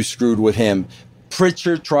 you screwed with him.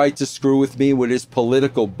 Pritchard tried to screw with me with his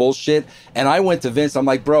political bullshit, and I went to Vince. I'm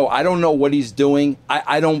like, bro, I don't know what he's doing.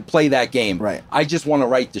 I don't play that game. Right. I just want to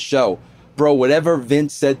write the show. Bro, whatever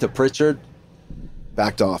Vince said to Pritchard,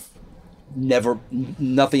 backed off.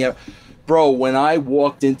 Nothing ever. Bro, when I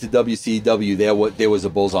walked into WCW, there was a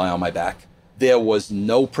bullseye on my back. There was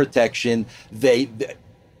no protection.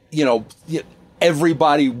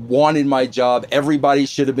 Everybody wanted my job. Everybody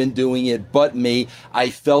should have been doing it but me. I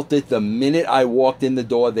felt it the minute I walked in the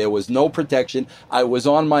door. There was no protection. I was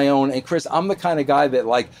on my own. And Chris, I'm the kind of guy that,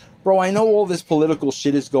 like, bro, I know all this political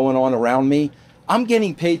shit is going on around me. I'm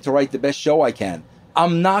getting paid to write the best show I can.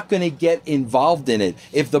 I'm not going to get involved in it.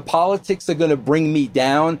 If the politics are going to bring me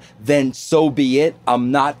down, then so be it.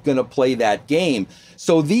 I'm not going to play that game.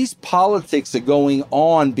 So these politics are going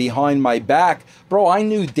on behind my back. Bro, I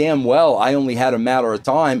knew damn well I only had a matter of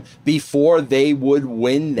time before they would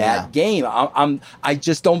win that game. I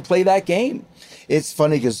just don't play that game. It's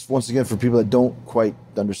funny because, once again, for people that don't quite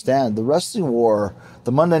understand, the wrestling war,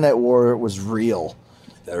 the Monday Night War, was real.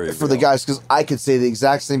 for the guys, because I could say the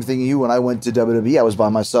exact same thing to you when I went to WWE. I was by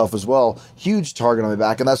myself as well. Huge target on my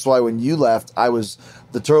back. And that's why when you left,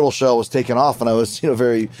 the turtle shell was taken off, and I was,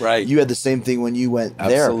 very right. You had the same thing when you went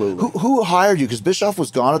there. Absolutely. Who hired you? Because Bischoff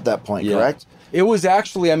was gone at that point, correct? It was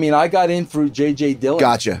actually, I got in through J.J. Dillon.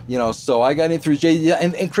 Gotcha. So I got in through J.J.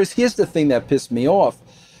 And Chris, here's the thing that pissed me off.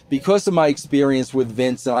 Because of my experience with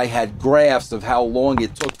Vince, and I had graphs of how long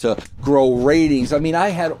it took to grow ratings. I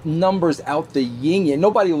had numbers out the yin-yang.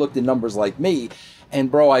 Nobody looked at numbers like me.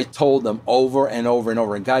 And bro, I told them over and over and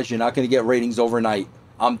over, and guys, you're not going to get ratings overnight.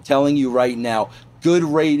 I'm telling you right now, good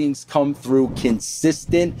ratings come through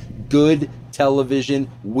consistent, good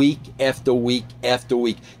television week after week after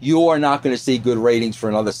week. You are not going to see good ratings for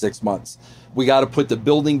another 6 months. We got to put the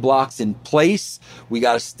building blocks in place. We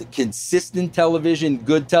got consistent television,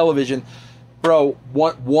 good television. Bro,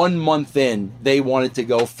 1 month in, they wanted to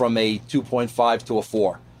go from a 2.5 to a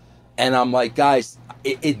 4. And I'm like, guys,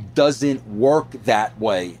 it doesn't work that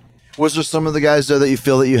way. Was there some of the guys there that you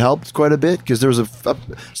feel that you helped quite a bit? Because there was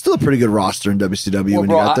still a pretty good roster in WCW when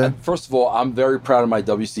you got there. First of all, I'm very proud of my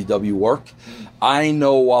WCW work. I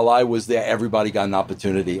know while I was there, everybody got an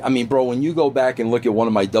opportunity. Bro, when you go back and look at one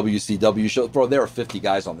of my WCW shows, bro, there are 50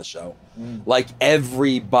 guys on the show. Like,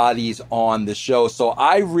 everybody's on the show. So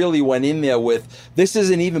I really went in there with, this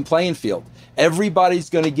is an even playing field. Everybody's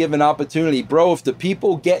going to give an opportunity. Bro, if the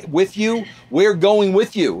people get with you, we're going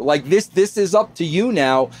with you. Like, this is up to you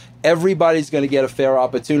now. Everybody's going to get a fair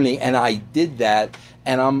opportunity, and I did that,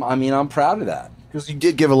 and I'm proud of that. Because you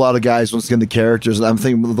did give a lot of guys, once again, the characters. I'm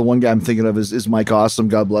thinking the one guy I'm thinking of is Mike Awesome.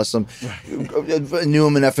 God bless him. Knew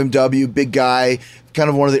him in FMW, big guy, kind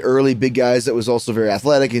of one of the early big guys that was also very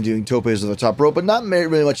athletic and doing topes of the top rope, but not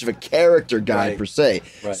really much of a character guy per se.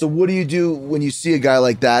 Right. So what do you do when you see a guy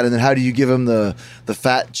like that, and then how do you give him the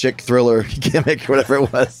fat chick thriller gimmick or whatever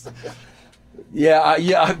it was?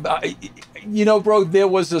 Bro, there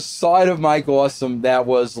was a side of Mike Awesome that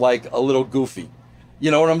was like a little goofy. You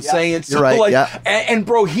know what I'm saying? So, you're right, and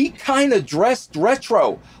bro, he kind of dressed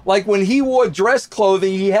retro. Like when he wore dress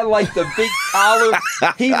clothing, he had like the big collar.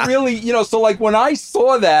 He really, so like when I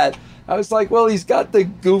saw that, I was like, well, he's got the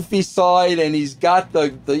goofy side, and he's got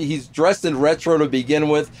he's dressed in retro to begin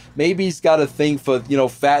with. Maybe he's got a thing for,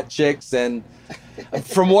 fat chicks. And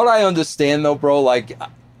from what I understand though, bro, like,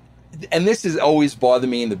 and this has always bothered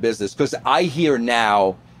me in the business, because I hear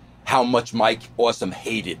now how much Mike Awesome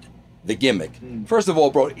hated the gimmick. First of all,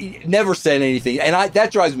 bro, he never said anything, and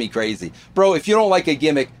that drives me crazy. Bro, if you don't like a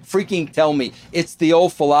gimmick, freaking tell me. It's the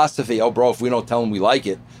old philosophy. Oh, bro, if we don't tell him we like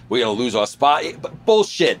it, we're going to lose our spot.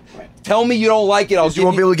 Bullshit. Right. Tell me you don't like it. You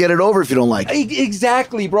won't be able to get it over if you don't like it.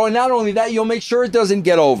 Exactly, bro. And not only that, you'll make sure it doesn't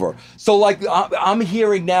get over. So, like, I'm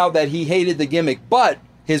hearing now that he hated the gimmick, but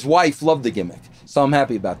his wife loved the gimmick. So I'm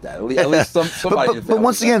happy about that. At least somebody. but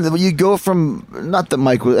once again, when you go from, not that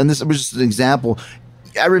Mike was, and this was just an example,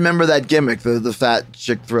 I remember that gimmick, the fat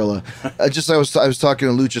chick thriller. I was talking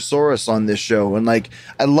to Luchasaurus on this show, and like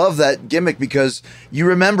I love that gimmick because you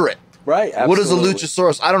remember it. Right. Absolutely. What is a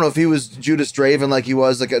Luchasaurus? I don't know if he was Judas Draven, like he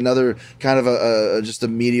was like another kind of just a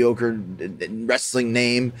mediocre wrestling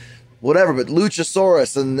name, whatever. But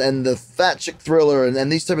Luchasaurus and the fat chick thriller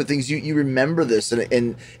and these type of things, you remember this,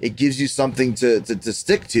 and it gives you something to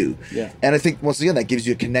stick to. Yeah. And I think once again that gives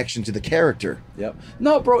you a connection to the character. Yep.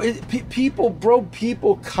 No, bro.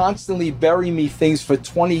 People constantly bury me things for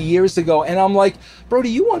 20 years ago, and I'm like, bro, do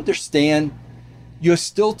you understand? You're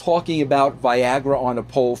still talking about Viagra on a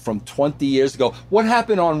pole from 20 years ago. What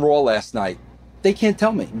happened on Raw last night? They can't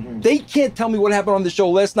tell me. Mm-hmm. They can't tell me what happened on the show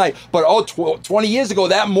last night. But 20 years ago,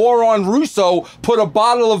 that moron Russo put a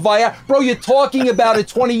bottle of Viagra. Bro, you're talking about it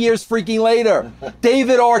 20 years freaking later.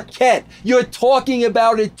 David Arquette, you're talking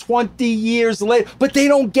about it 20 years later. But they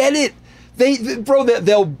don't get it.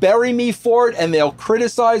 They'll bury me for it and they'll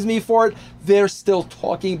criticize me for it. They're still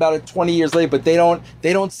talking about it 20 years later, but they don't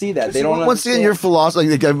see that. They don't. Once again, your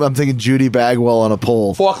philosophy. I'm thinking Judy Bagwell on a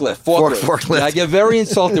pole. Forklift. Yeah, I get very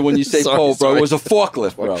insulted when you say pole, bro. It was a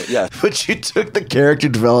forklift, bro. Yeah. But you took the character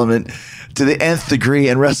development to the nth degree,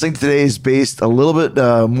 and wrestling today is based a little bit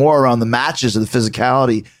more around the matches and the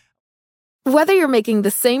physicality. Whether you're making the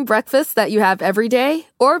same breakfast that you have every day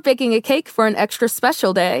or baking a cake for an extra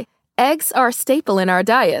special day, eggs are a staple in our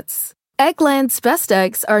diets. Eggland's Best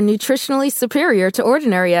Eggs are nutritionally superior to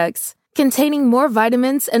ordinary eggs, containing more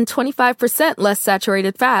vitamins and 25% less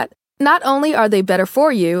saturated fat. Not only are they better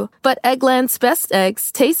for you, but Eggland's Best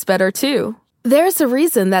Eggs taste better too. There's a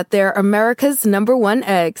reason that they're America's #1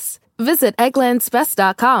 eggs. Visit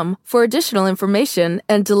egglandsbest.com for additional information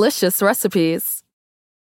and delicious recipes.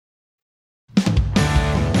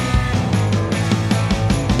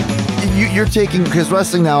 you're taking, because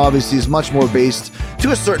wrestling now obviously is much more based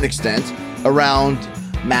to a certain extent around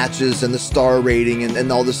matches and the star rating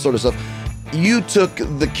and all this sort of stuff. You took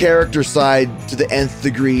the character side to the nth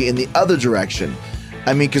degree in the other direction.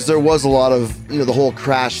 I mean, because there was a lot of, the whole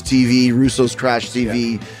Crash TV, Russo's Crash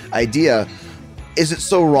TV idea. Is it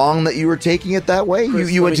so wrong that you were taking it that way?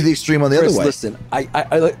 Chris, you went to the extreme on the other way. Listen,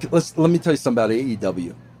 let me tell you something about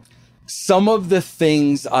AEW. Some of the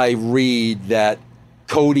things I read that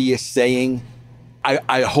Cody is saying,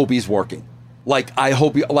 I hope he's working. Like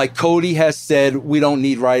Cody has said, we don't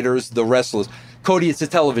need writers, the wrestlers. Cody, it's a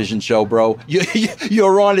television show, bro.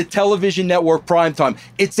 You're on a television network primetime.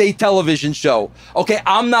 It's a television show. Okay,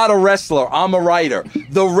 I'm not a wrestler. I'm a writer.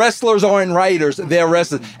 The wrestlers aren't writers. They're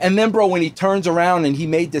wrestlers. And then, bro, when he turns around and he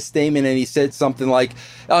made this statement and he said something like,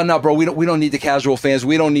 oh, no, bro, we don't need the casual fans.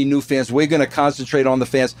 We don't need new fans. We're going to concentrate on the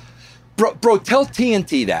fans. Bro, tell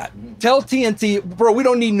TNT that. Tell TNT, bro, we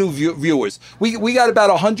don't need new viewers. We got about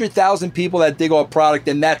 100,000 people that dig our product,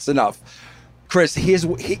 and that's enough. Chris,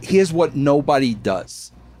 here's what nobody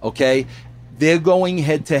does, okay? They're going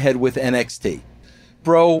head-to-head with NXT.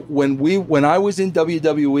 Bro, when I was in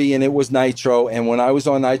WWE and it was Nitro, and when I was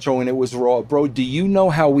on Nitro and it was Raw, bro, do you know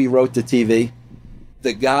how we wrote the TV?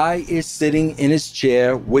 The guy is sitting in his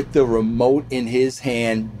chair with the remote in his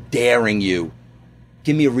hand, daring you.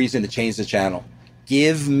 Give me a reason to change the channel.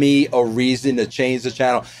 Give me a reason to change the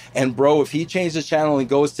channel. And bro, if he changes the channel and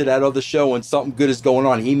goes to that other show and something good is going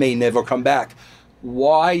on, he may never come back.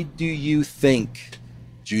 Why do you think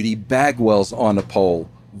Judy Bagwell's on a pole?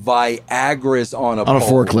 Viagra's on a pole. On a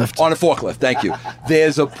forklift. On a forklift, thank you.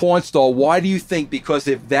 There's a porn star. Why do you think? Because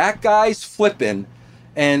if that guy's flipping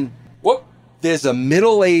and whoop, there's a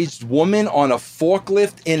middle-aged woman on a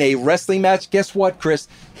forklift in a wrestling match, guess what, Chris?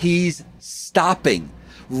 He's stopping.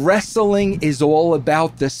 Wrestling is all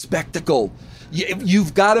about the spectacle.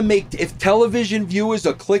 You've got to if television viewers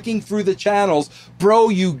are clicking through the channels, bro,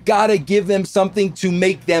 you got to give them something to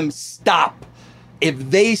make them stop.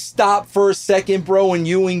 If they stop for a second, bro, and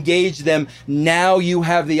you engage them, now you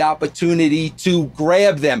have the opportunity to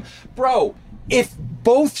grab them. Bro, if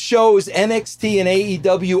both shows, NXT and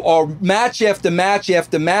AEW, are match after match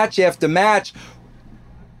after match after match,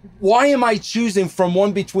 why am I choosing from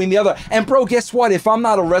one between the other? And bro, guess what? If I'm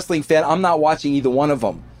not a wrestling fan, I'm not watching either one of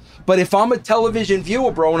them. But if I'm a television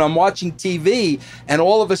viewer, bro, and I'm watching TV, and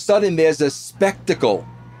all of a sudden there's a spectacle,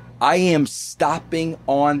 I am stopping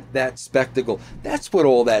on that spectacle. That's what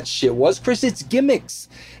all that shit was, Chris. It's gimmicks.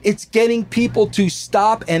 It's getting people to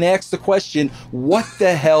stop and ask the question, what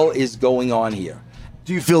the hell is going on here?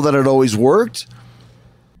 Do you feel that it always worked?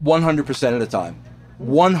 100% of the time.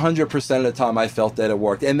 100% of the time I felt that it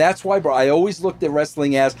worked. And that's why, bro, I always looked at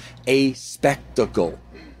wrestling as a spectacle.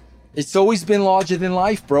 It's always been larger than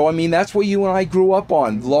life, bro. I mean, that's what you and I grew up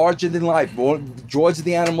on. Larger than life. George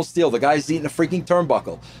the Animal Steel. The guy's eating a freaking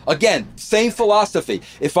turnbuckle. Again, same philosophy.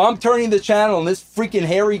 If I'm turning the channel and this freaking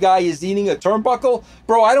hairy guy is eating a turnbuckle,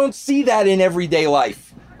 bro, I don't see that in everyday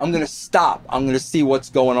life. I'm going to stop. I'm going to see what's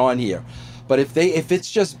going on here. But if it's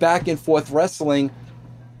just back and forth wrestling,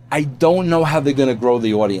 I don't know how they're going to grow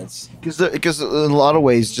the audience. Because in a lot of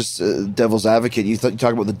ways, just devil's advocate, you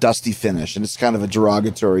talk about the dusty finish, and it's kind of a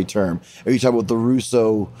derogatory term. Or you talk about the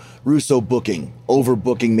Russo booking,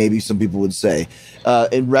 overbooking, maybe some people would say.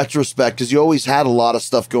 In retrospect, because you always had a lot of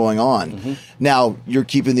stuff going on. Mm-hmm. Now you're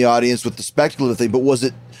keeping the audience with the spectacle thing, but was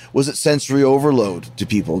it sensory overload to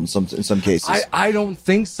people in some cases? I don't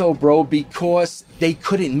think so, bro, because they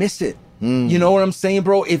couldn't miss it. You know what I'm saying,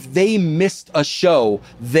 bro? If they missed a show,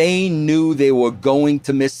 they knew they were going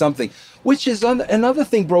to miss something, which is another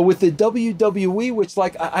thing, bro, with the WWE, which,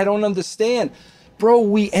 like, I don't understand. Bro,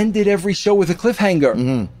 we ended every show with a cliffhanger.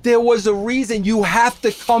 Mm-hmm. There was a reason. You have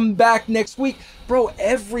to come back next week. Bro,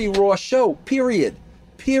 every Raw show, period.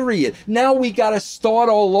 Now we got to start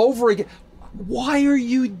all over again. Why are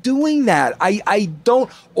you doing that? I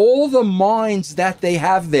don't, all the minds that they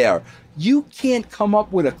have there, you can't come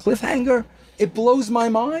up with a cliffhanger. It blows my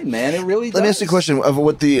mind, man. It really does. Let me ask you a question of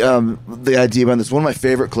what the idea behind this. One of my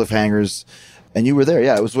favorite cliffhangers, and you were there,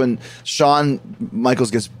 yeah. It was when Shawn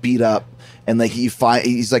Michaels gets beat up, and like he's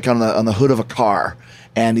like on the hood of a car,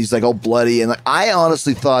 and he's like all bloody, and like I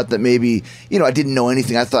honestly thought that maybe, I didn't know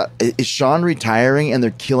anything. I thought, is Shawn retiring and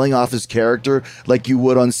they're killing off his character like you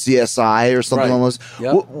would on CSI or something almost?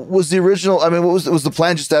 Yep. What was the original? I mean, what was the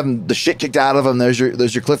plan? Just to have him, the shit kicked out of him? There's your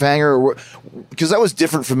cliffhanger, because that was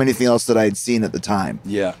different from anything else that I had seen at the time.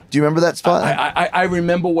 Yeah. Do you remember that spot? I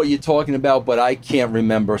remember what you're talking about, but I can't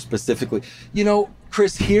remember specifically.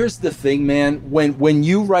 Chris, here's the thing, man. When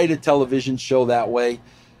you write a television show that way,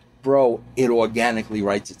 bro, it organically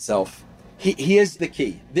writes itself. Here's the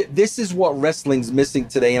key. This is what wrestling's missing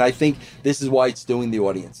today, and I think this is why it's doing the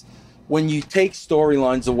audience. When you take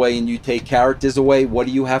storylines away and you take characters away, what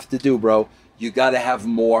do you have to do, bro? You got to have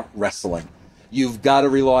more wrestling. You've got to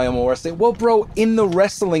rely on more wrestling. Well, bro, in the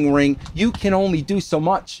wrestling ring, you can only do so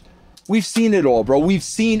much. We've seen it all, bro. We've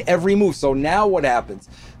seen every move. So now what happens?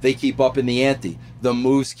 They keep up in the ante. The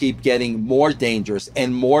moves keep getting more dangerous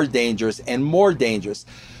and more dangerous and more dangerous.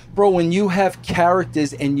 Bro, when you have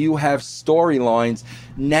characters and you have storylines,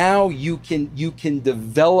 now you can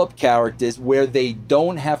develop characters where they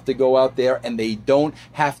don't have to go out there and they don't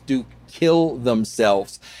have to kill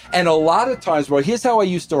themselves. And a lot of times, bro, here's how I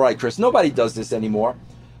used to write, Chris. Nobody does this anymore.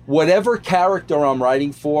 Whatever character I'm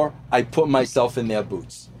writing for, I put myself in their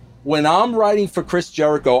boots. When I'm writing for Chris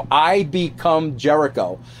Jericho, I become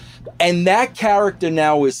Jericho. And that character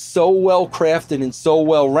now is so well crafted and so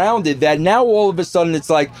well rounded that now all of a sudden it's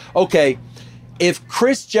like, okay, if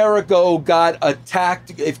Chris Jericho got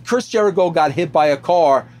attacked, if Chris Jericho got hit by a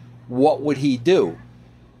car, what would he do?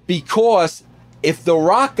 Because if The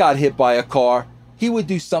Rock got hit by a car, he would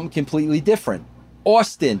do something completely different.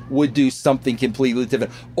 Austin would do something completely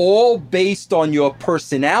different. All based on your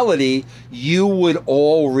personality, you would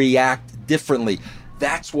all react differently.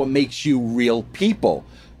 That's what makes you real people.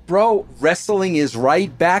 Bro, wrestling is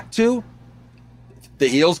right back to the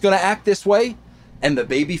heel's going to act this way and the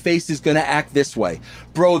babyface is going to act this way.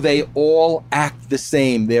 Bro, they all act the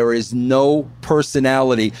same. There is no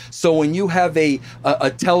personality. So when you have a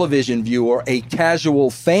television viewer, a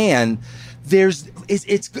casual fan,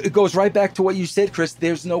 it goes right back to what you said, Chris.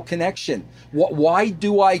 There's no connection. Why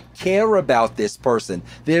do I care about this person?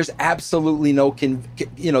 There's absolutely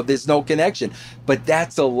there's no connection. But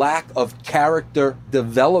that's a lack of character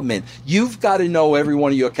development. You've got to know every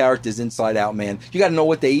one of your characters inside out, man. You got to know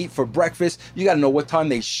what they eat for breakfast. You got to know what time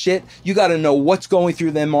they shit. You got to know what's going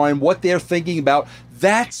through their mind, what they're thinking about.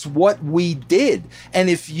 That's what we did. And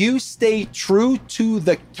if you stay true to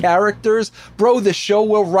the characters, bro, the show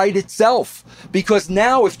will write itself. Because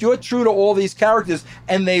now if you're true to all these characters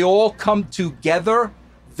and they all come together,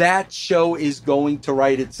 that show is going to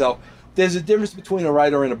write itself. There's a difference between a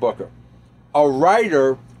writer and a booker. A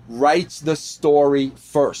writer writes the story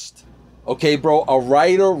first. Okay, bro? A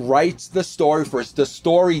writer writes the story first. The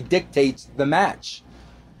story dictates the match.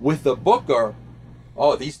 With the booker,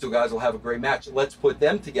 oh, these two guys will have a great match. Let's put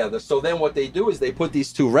them together. So then what they do is they put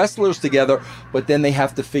these two wrestlers together, but then they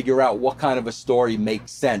have to figure out what kind of a story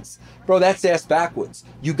makes sense. Bro, that's ass backwards.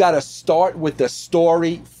 You got to start with the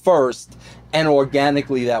story first, and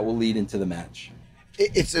organically that will lead into the match.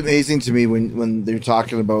 It's amazing to me when they're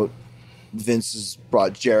talking about Vince has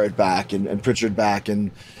brought Jarrett back and Pritchard back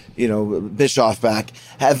and Bischoff back.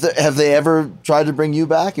 Have they ever tried to bring you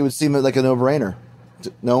back? It would seem like a no-brainer.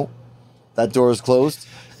 No? That door is closed?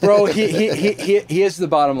 Bro, here's the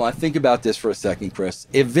bottom line. Think about this for a second, Chris.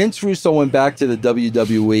 If Vince Russo went back to the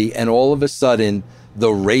WWE and all of a sudden the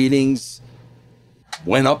ratings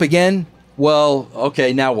went up again, well,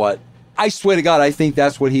 okay, now what? I swear to God, I think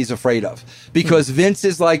that's what he's afraid of. Because Vince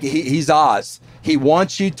is like, he's Oz. He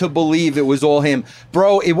wants you to believe it was all him.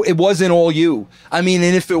 Bro, it wasn't all you. I mean,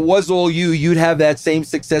 and if it was all you, you'd have that same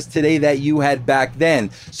success today that you had back then.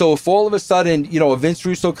 So if all of a sudden, if Vince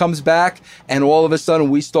Russo comes back and all of a sudden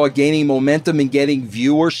we start gaining momentum and getting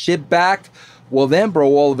viewership back, well then, bro,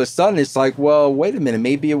 all of a sudden it's like, well, wait a minute,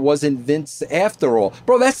 maybe it wasn't Vince after all.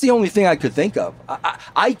 Bro, that's the only thing I could think of.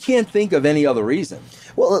 I can't think of any other reason.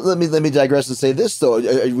 Well, let me digress and say this, though.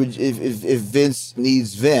 If Vince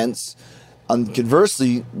needs Vince... And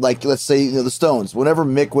conversely, like let's say the Stones. Whenever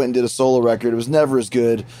Mick went and did a solo record, it was never as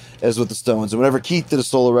good as with the Stones. And whenever Keith did a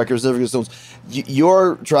solo record, it was never good as the Stones.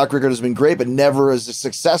 Your track record has been great, but never as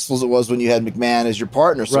successful as it was when you had McMahon as your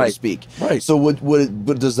partner, so to speak. Right. So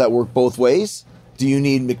does that work both ways? Do you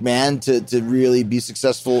need McMahon to really be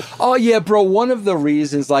successful? Oh yeah, bro. One of the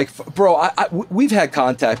reasons, bro, we've had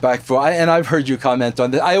contact back and I've heard you comment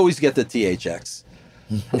on this. I always get the THX.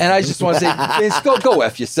 And I just want to say, Vince, go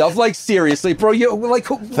F yourself. Like, seriously, bro,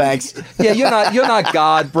 thanks. Yeah, you're not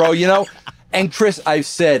God, bro, And Chris, I've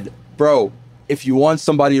said, bro, if you want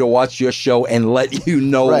somebody to watch your show and let you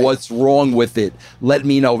know what's wrong with it, let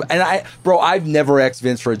me know. And I've never asked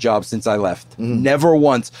Vince for a job since I left. Mm-hmm. Never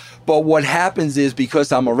once. But what happens is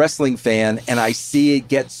because I'm a wrestling fan and I see it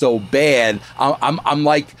get so bad, I'm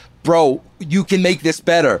like, bro, you can make this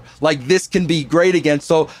better. Like, this can be great again.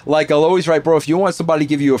 So, I'll always write, bro, if you want somebody to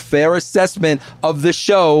give you a fair assessment of the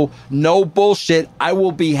show, no bullshit, I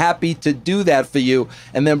will be happy to do that for you.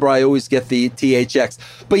 And then, bro, I always get the THX.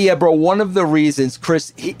 But yeah, bro, one of the reasons,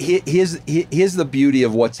 Chris, here's the beauty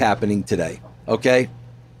of what's happening today, okay?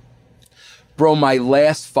 Bro, my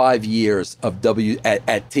last 5 years of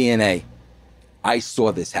at TNA, I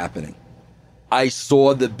saw this happening. I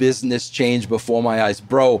saw the business change before my eyes.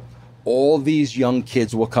 Bro, all these young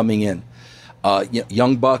kids were coming in.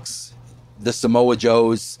 Young Bucks, the Samoa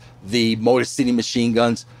Joes, the Motor City Machine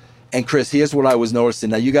Guns. And Chris, here's what I was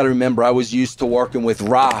noticing. Now, you got to remember, I was used to working with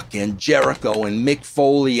Rock and Jericho and Mick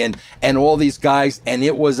Foley and all these guys. And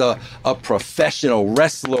it was a professional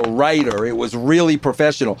wrestler, writer. It was really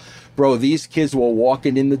professional. Bro, these kids were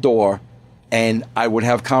walking in the door and I would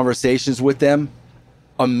have conversations with them.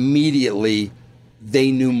 Immediately, they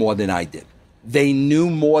knew more than I did. They knew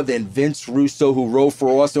more than Vince Russo, who wrote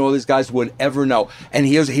for us, and all these guys would ever know. And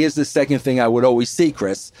here's the second thing I would always see,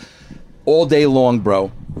 Chris. All day long, bro.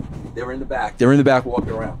 They're in the back. They're in the back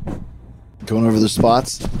walking around. Going over the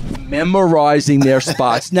spots? Memorizing their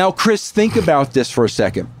spots. Now, Chris, think about this for a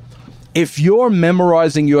second. If you're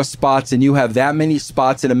memorizing your spots and you have that many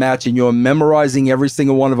spots in a match and you're memorizing every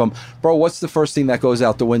single one of them, bro, what's the first thing that goes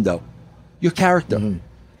out the window? Your character. Mm-hmm.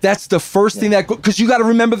 That's the first thing that, because you got to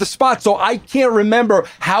remember the spot. So I can't remember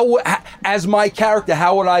how, as my character,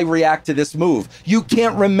 how would I react to this move? You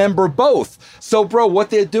can't remember both. So, bro, what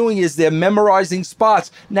they're doing is they're memorizing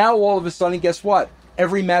spots. Now, all of a sudden, guess what?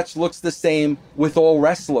 Every match looks the same with all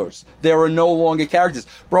wrestlers. There are no longer characters.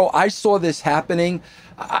 Bro, I saw this happening.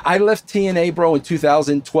 I left TNA, bro, in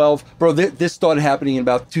 2012. Bro, this started happening in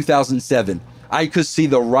about 2007. I could see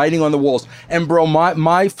the writing on the walls. And, bro,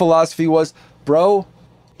 my philosophy was, bro,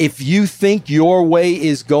 if you think your way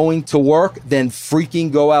is going to work, then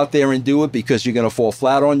freaking go out there and do it, because you're going to fall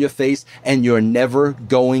flat on your face and you're never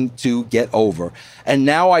going to get over. And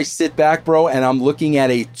now I sit back, bro, and I'm looking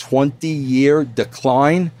at a 20-year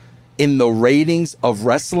decline in the ratings of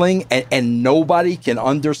wrestling, and nobody can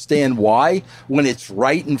understand why when it's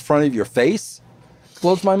right in front of your face.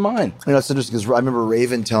 Blows my mind. You know, it's interesting because I remember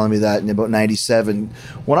Raven telling me that in about 97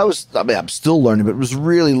 when I'm still learning, but was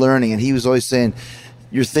really learning. And he was always saying,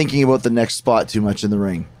 you're thinking about the next spot too much in the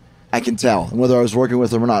ring. I can tell. And whether I was working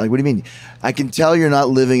with him or not. Like, what do you mean? I can tell you're not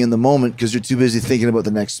living in the moment because you're too busy thinking about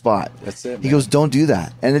the next spot. That's it, man. He goes, don't do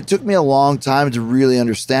that. And it took me a long time to really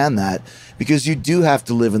understand that, because you do have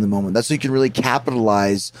to live in the moment. That's so you can really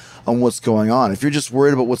capitalize on what's going on. If you're just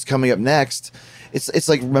worried about what's coming up next, it's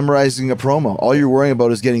like memorizing a promo. All you're worrying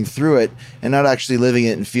about is getting through it and not actually living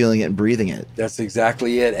it and feeling it and breathing it. That's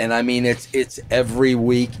exactly it. And I mean, it's every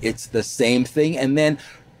week. It's the same thing. And then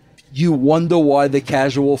you wonder why the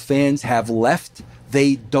casual fans have left.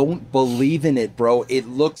 They don't believe in it, bro. It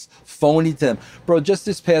looks phony to them. Bro, just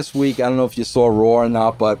this past week, I don't know if you saw Raw or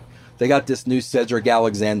not, but they got this new Cedric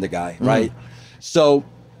Alexander guy, right? So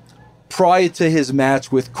prior to his match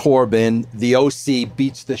with Corbin, the OC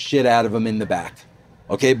beats the shit out of him in the back.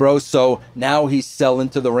 Okay, bro? So now he's selling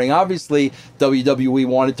to the ring. Obviously, WWE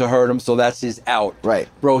wanted to hurt him, so that's his out. Right.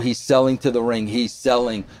 Bro, he's selling to the ring. He's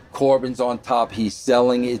selling. Corbin's on top. He's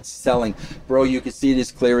selling. It's selling. Bro, you can see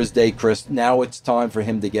this clear as day, Chris. Now it's time for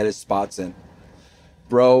him to get his spots in.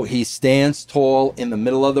 Bro, he stands tall in the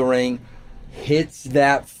middle of the ring, hits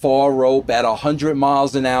that far rope at 100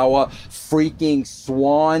 miles an hour, freaking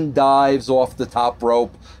swan dives off the top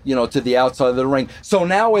rope, to the outside of the ring. So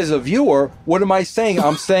now as a viewer, what am I saying?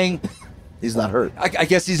 I'm saying he's not hurt. I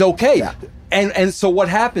guess he's okay. Yeah. And so what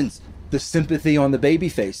happens? The sympathy on the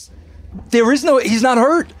babyface. He's not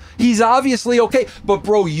hurt. He's obviously okay. But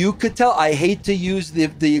bro, you could tell, I hate to use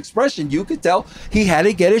the expression, you could tell he had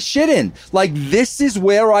to get his shit in. Like, this is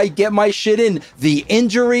where I get my shit in. The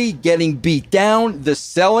injury, getting beat down, the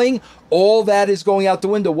selling, all that is going out the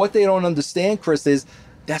window. What they don't understand, Chris, is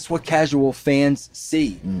that's what casual fans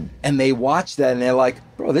see. And they watch that and they're like,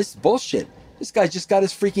 bro, this is bullshit. This guy just got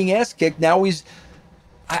his freaking ass kicked. Now he's...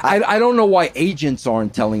 I don't know why agents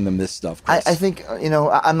aren't telling them this stuff, Chris. I think,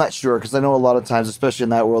 I'm not sure, because I know a lot of times, especially in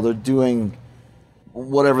that world, they're doing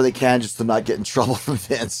whatever they can just to not get in trouble from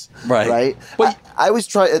Vince. Right? But I always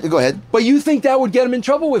try... Go ahead. But you think that would get him in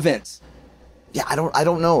trouble with Vince? Yeah, I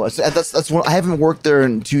don't know. That's one, I haven't worked there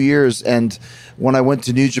in 2 years, and when I went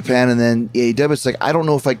to New Japan and then AEW, it's like, I don't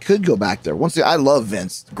know if I could go back there. Once again, I love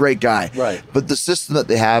Vince, great guy. Right. But the system that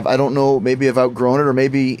they have, I don't know, maybe I've outgrown it, or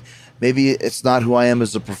maybe it's not who I am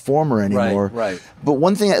as a performer anymore. Right. But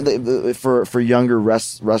one thing for younger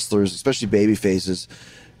wrestlers, especially baby faces,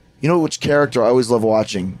 which character I always love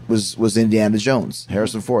watching was Indiana Jones,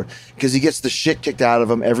 Harrison Ford, because he gets the shit kicked out of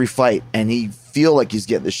him every fight, and he feel like he's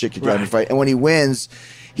getting the shit kicked out of every fight. And when he wins,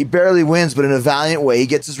 he barely wins, but in a valiant way, he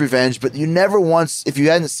gets his revenge. But you never once, if you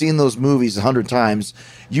hadn't seen those movies 100 times,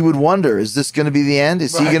 you would wonder, is this going to be the end?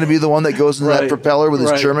 Is he going to be the one that goes into that propeller with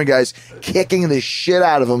his German guys kicking the shit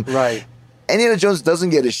out of him? Right. Indiana Jones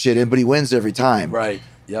doesn't get his shit in, but he wins every time. Right.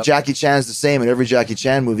 Yep. Jackie Chan's the same. In every Jackie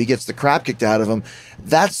Chan movie, he gets the crap kicked out of him.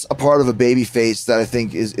 That's a part of a babyface that I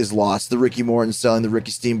think is lost. The Ricky Morton selling the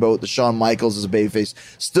Ricky Steamboat, the Shawn Michaels as a babyface,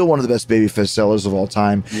 still one of the best babyface sellers of all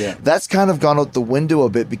time. Yeah. That's kind of gone out the window a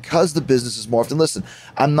bit because the business is morphed. And listen,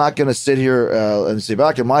 I'm not going to sit here and say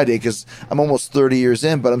back in my day, because I'm almost 30 years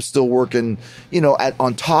in, but I'm still working,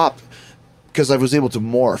 on top, because I was able to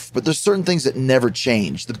morph. But there's certain things that never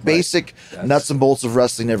change. The basic nuts and bolts of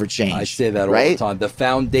wrestling never change. I say that all the time. The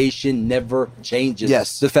foundation never changes.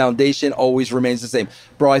 Yes. The foundation always remains the same.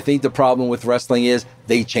 Bro, I think the problem with wrestling is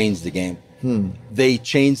they changed the game. They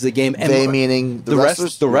changed the game. And they meaning the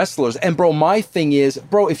wrestlers? The wrestlers. And, bro, my thing is,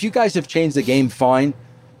 bro, if you guys have changed the game, fine.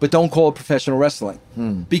 But don't call it professional wrestling.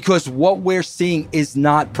 Because what we're seeing is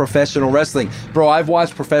not professional wrestling. Bro, I've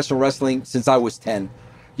watched professional wrestling since I was 10.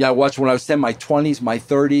 Yeah, I watched when I was 10, my 20s, my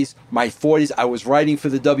 30s, my 40s. I was writing for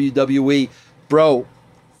the WWE, bro,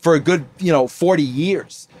 for a good, 40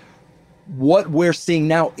 years. What we're seeing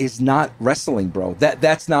now is not wrestling, bro.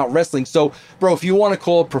 That's not wrestling. So, bro, if you want to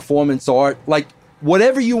call it performance art, like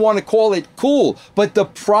whatever you want to call it, cool. But the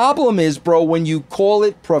problem is, bro, when you call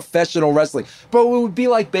it professional wrestling, bro, it would be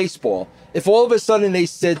like baseball. If all of a sudden they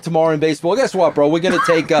said tomorrow in baseball, guess what, bro? We're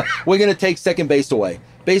gonna take second base away.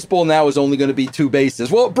 Baseball now is only going to be 2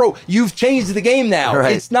 bases. Well, bro, you've changed the game now.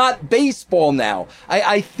 Right. It's not baseball now.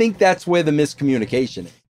 I think that's where the miscommunication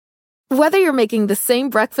is. Whether you're making the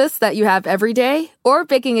same breakfast that you have every day or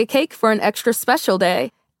baking a cake for an extra special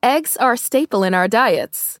day, eggs are a staple in our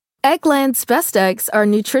diets. Eggland's Best Eggs are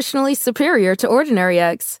nutritionally superior to ordinary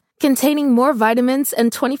eggs, containing more vitamins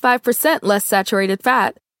and 25% less saturated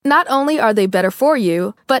fat. Not only are they better for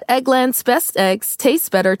you, but Eggland's Best Eggs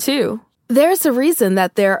taste better too. There's a reason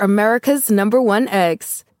that they're America's #1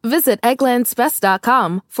 eggs. Visit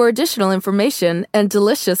egglandsbest.com for additional information and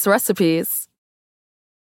delicious recipes.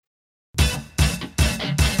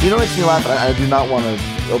 You know what makes me laugh? I do not want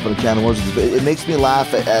to open a can of worms, but it makes me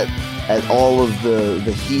laugh at all of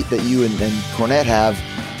the heat that you and Cornette have,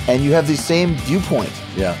 and you have the same viewpoint.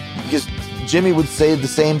 Yeah. Because Jimmy would say the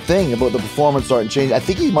same thing about the performance art and change. I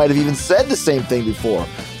think he might have even said the same thing before.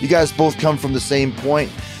 You guys both come from the same point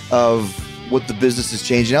of what the business is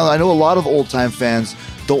changing. Now, I know a lot of old-time fans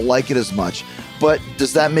don't like it as much, but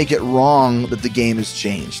does that make it wrong that the game has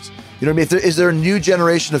changed? You know what I mean? Is there a new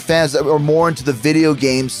generation of fans that are more into the video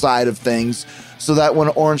game side of things, so that when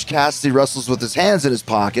Orange Cassidy wrestles with his hands in his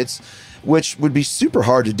pockets, which would be super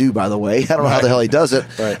hard to do, by the way. I don't know how the hell he does it.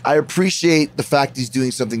 Right. I appreciate the fact he's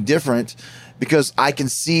doing something different because I can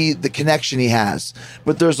see the connection he has.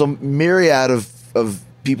 But there's a myriad of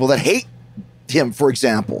people that hate him, for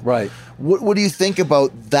example. Right. What do you think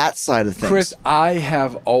about that side of things? Chris, I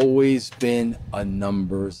have always been a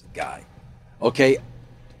numbers guy. Okay?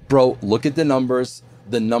 Bro, look at the numbers.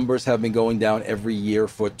 The numbers have been going down every year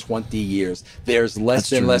for 20 years. There's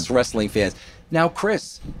less and less wrestling fans. Now,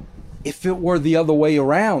 Chris, if it were the other way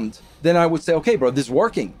around, then I would say, okay, bro, this is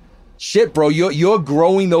working. Shit, bro, you're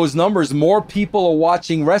growing those numbers. More people are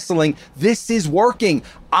watching wrestling. This is working.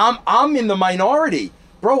 I'm in the minority.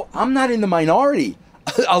 Bro, I'm not in the minority.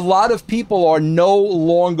 A lot of people are no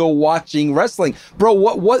longer watching wrestling. Bro,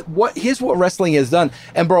 what here's what wrestling has done.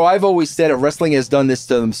 And bro, I've always said it, wrestling has done this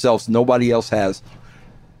to themselves. Nobody else has.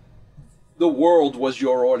 The world was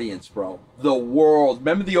your audience, bro. The world.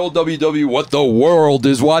 Remember the old WWE, what the world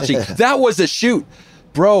is watching? That was a shoot.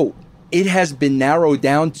 Bro, it has been narrowed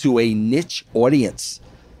down to a niche audience.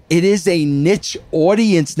 It is a niche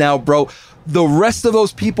audience now, bro. The rest of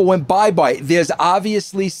those people went bye-bye. There's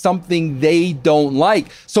obviously something they don't like.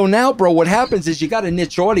 So now, bro, what happens is you got a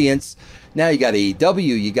niche audience. Now you got AEW,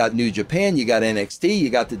 you got New Japan, you got NXT, you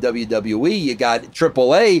got the WWE, you got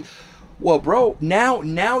AAA. Well, bro, now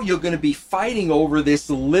you're going to be fighting over this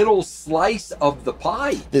little slice of the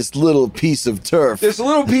pie. This little piece of turf. This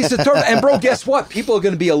little piece of turf. And, bro, guess what? People are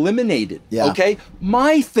going to be eliminated. Yeah. Okay?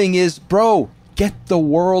 My thing is, bro, get the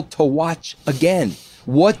world to watch again.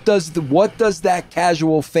 What does that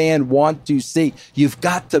casual fan want to see? You've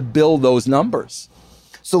got to build those numbers.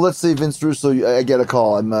 So let's say Vince Russo, I get a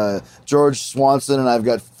call. I'm George Swanson, and I've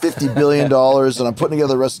got $50 billion, and I'm putting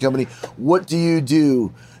together a wrestling company. What do you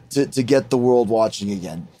do to get the world watching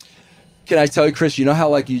again? Can I tell you, Chris, you know how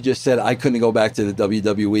like you just said, I couldn't go back to the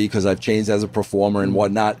WWE because I've changed as a performer and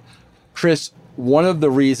whatnot? Chris, one of the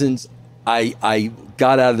reasons I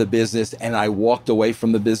got out of the business and I walked away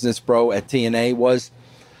from the business, bro, at TNA was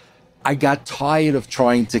I got tired of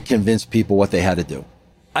trying to convince people what they had to do.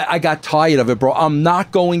 I got tired of it, bro. I'm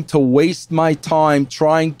not going to waste my time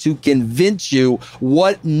trying to convince you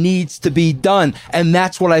what needs to be done. And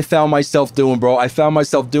that's what I found myself doing, bro. I found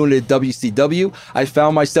myself doing it at WCW. I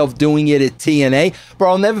found myself doing it at TNA.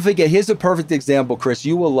 Bro, I'll never forget. Here's a perfect example, Chris.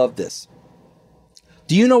 You will love this.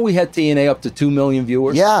 Do you know we had TNA up to 2 million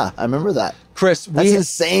viewers? Yeah, I remember that. Chris, That's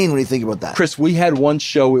insane when you think about that. Chris, we had one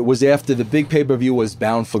show. It was after the big pay-per-view was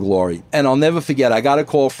Bound for Glory. And I'll never forget, I got a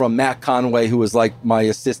call from Matt Conway, who was like my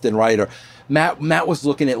assistant writer. Matt was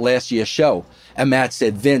looking at last year's show. And Matt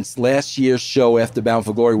said, Vince, last year's show after Bound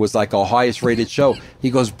for Glory was like our highest rated show.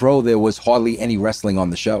 He goes, bro, there was hardly any wrestling on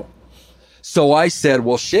the show. So I said,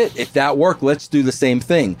 well, shit, if that worked, let's do the same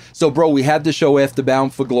thing. So, bro, we had the show after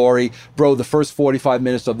Bound for Glory. Bro, the first 45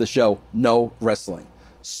 minutes of the show, no wrestling.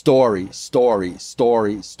 Story.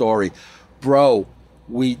 Bro,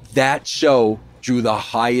 that show drew the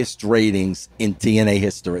highest ratings in TNA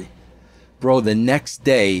history. Bro, the next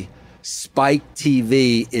day, Spike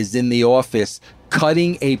TV is in the office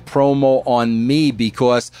cutting a promo on me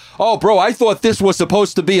because, oh, bro, I thought this was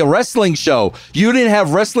supposed to be a wrestling show. You didn't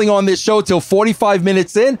have wrestling on this show till 45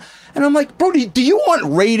 minutes in? And I'm like, bro, do you want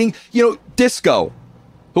rating? You know, Disco,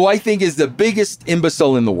 who I think is the biggest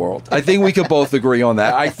imbecile in the world. I think we could both agree on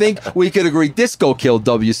that. I think we could agree Disco killed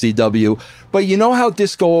WCW. But you know how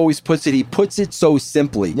Disco always puts it? He puts it so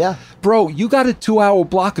simply. Yeah. Bro, you got a 2-hour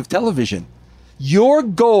block of television. Your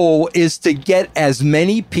goal is to get as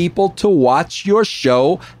many people to watch your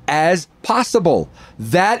show as possible.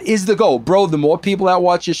 That is the goal. Bro, the more people that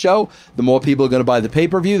watch your show, the more people are going to buy the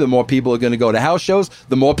pay-per-view, the more people are going to go to house shows,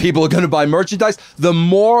 the more people are going to buy merchandise. The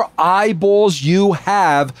more eyeballs you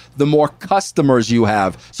have, the more customers you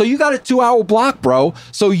have. So you got a 2-hour block, bro.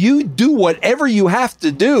 So you do whatever you have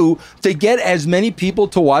to do to get as many people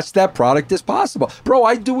to watch that product as possible. Bro,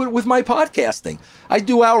 I do it with my podcasting. I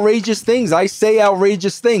do outrageous things. I say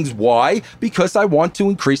outrageous things. Why? Because I want to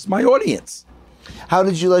increase my audience. How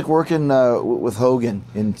did you like working with Hogan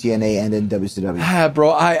in TNA and in WCW?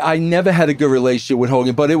 Bro, I never had a good relationship with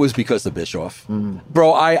Hogan, but it was because of Bischoff.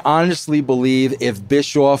 Bro, I honestly believe if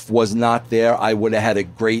Bischoff was not there, I would have had a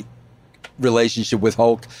great relationship with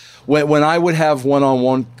Hulk. When I would have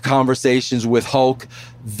one-on-one conversations with Hulk,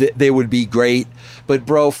 they would be great. But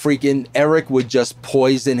bro, freaking Eric would just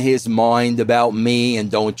poison his mind about me and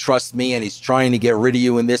don't trust me, and he's trying to get rid of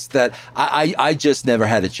you and this, that. I just never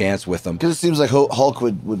had a chance with him. Because it seems like Hulk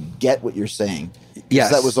would get what you're saying.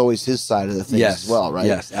 Yes. That was always his side of the things as well, right?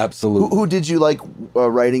 Yes, absolutely. Who did you like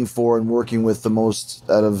writing for and working with the most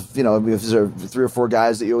out of, if there are 3 or 4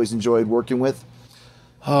 guys that you always enjoyed working with?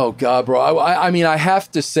 Oh, God, bro. I mean, I have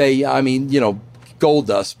to say,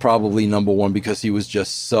 Goldust probably number one because he was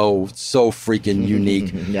just so freaking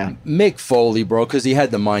unique. Yeah. Mick Foley, bro, because he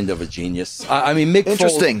had the mind of a genius. I mean, Mick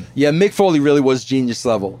Interesting. Foley, Mick Foley really was genius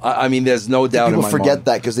level. I mean, there's no doubt in my mind. People forget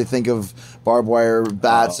that because they think of barbed wire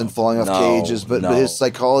bats and falling off cages, but his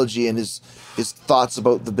psychology and his thoughts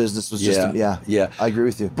about the business was just, I agree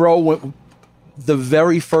with you. Bro, the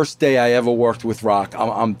very first day I ever worked with Rock,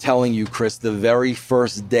 I'm telling you, Chris, the very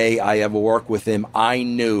first day I ever worked with him, I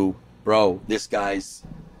knew, bro, this guy's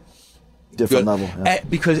different good. level. Yeah.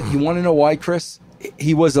 Because you want to know why, Chris?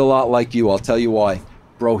 He was a lot like you. I'll tell you why.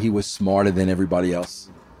 Bro, he was smarter than everybody else.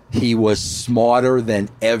 He was smarter than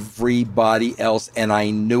everybody else, and I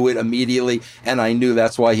knew it immediately, and I knew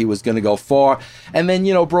that's why he was going to go far. And then,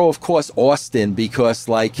 bro, of course, Austin, because,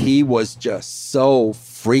 he was just so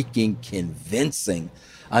freaking convincing.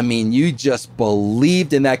 I mean, you just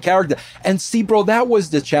believed in that character. And see, bro, that was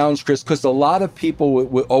the challenge, Chris, because a lot of people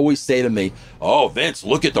would always say to me, oh, Vince,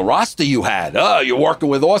 look at the roster you had. Oh, you're working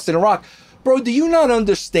with Austin and Rock. Bro, do you not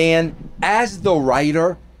understand, as the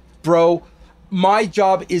writer, bro, my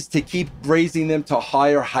job is to keep raising them to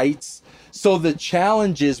higher heights. So the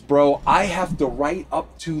challenge is, bro, I have to write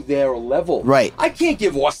up to their level. Right. I can't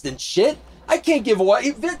give Austin shit. I can't give away.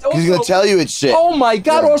 He's going to tell you it's shit. Oh, my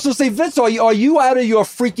God. Yeah. Also say, Vince, are you out of your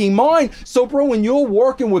freaking mind? So, bro, when you're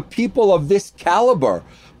working with people of this caliber,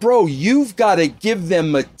 bro, you've got to give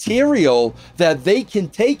them material that they can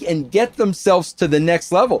take and get themselves to the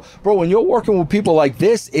next level. Bro, when you're working with people like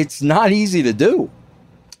this, it's not easy to do.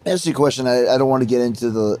 Ask you a question. I don't want to get into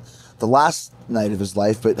the last night of his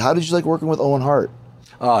life, but how did you like working with Owen Hart?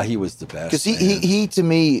 Oh, he was the best. Because he to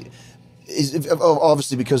me, is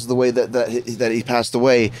obviously because of the way that he passed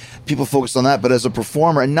away, people focused on that. But as a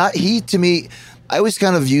performer, and to me, I always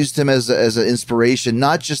kind of used him as an inspiration,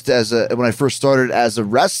 not just when I first started as a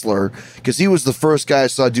wrestler, because he was the first guy I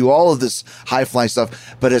saw do all of this high flying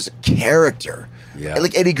stuff, but as a character. Yeah.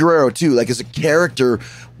 Like Eddie Guerrero too, like as a character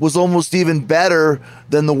was almost even better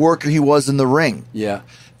than the worker he was in the ring. Yeah.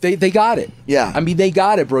 They got it. Yeah. I mean, they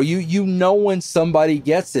got it, bro. You know when somebody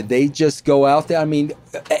gets it, they just go out there. I mean,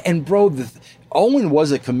 and bro, Owen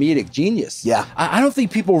was a comedic genius. Yeah. I don't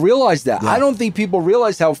think people realize that. Yeah. I don't think people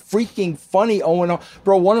realize how freaking funny Owen.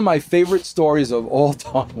 Bro, one of my favorite stories of all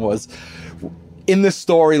time was in the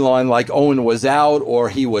storyline, like Owen was out or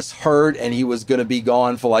he was hurt and he was going to be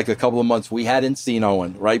gone for like a couple of months. We hadn't seen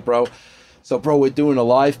Owen, right, bro? So, bro, we're doing a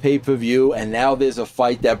live pay-per-view, and now there's a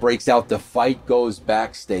fight that breaks out. The fight goes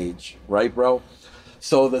backstage, right, bro?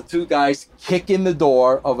 So the two guys kick in the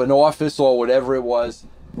door of an office or whatever it was.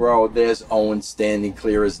 Bro, there's Owen standing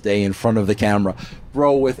clear as day in front of the camera.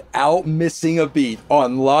 Bro, without missing a beat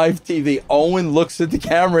on live TV, Owen looks at the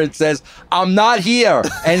camera and says, "I'm not here."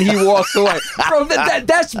 And he walks away. Bro,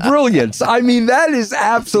 that's brilliance. I mean, that is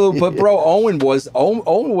absolute. But, bro, Owen was a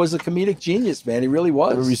comedic genius, man. He really I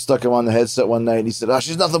remember was. we stuck him on the headset one night and he said, "Oh,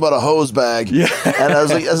 she's nothing but a hose bag." Yeah. And I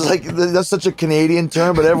was like, that's such a Canadian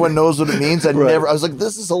term, but everyone knows what it means. I was like,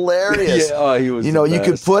 this is hilarious. Yeah, oh, he was the you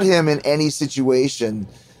could best. put him in any situation.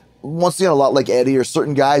 Once again, a lot like Eddie or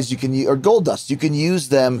certain guys you can use, or Goldust, you can use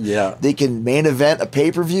them. Yeah. They can main event a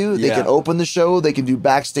pay-per-view. They Yeah. can open the show. They can do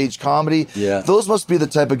backstage comedy. Yeah. Those must be the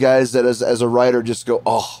type of guys that as a writer just go,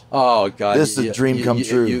 Oh, God. This is a dream come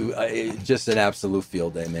true. Just an absolute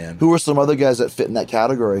field day, man. who are some other guys that fit in that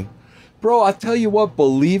category? Bro, I'll tell you what,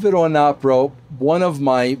 believe it or not, bro, one of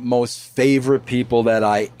my most favorite people that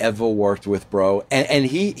I ever worked with, bro, and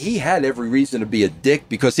he had every reason to be a dick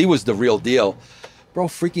because he was the real deal. Bro,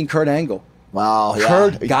 freaking Kurt Angle. Wow. Yeah.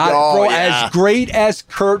 Kurt got it, bro. Yeah. As great as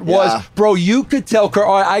Kurt was, Yeah. bro, you could tell Kurt,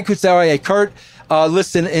 I could say, all right, Kurt,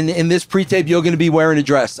 listen, in this pre-tape, you're going to be wearing a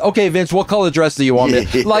dress. Okay, Vince, what color dress do you want me?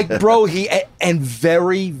 Yeah. Like, bro, and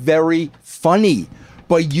very, very funny.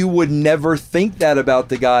 But you would never think that about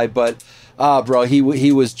the guy. But, bro, he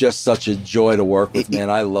was just such a joy to work with, man.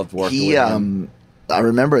 I loved working with him. I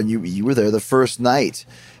remember, and you were there the first night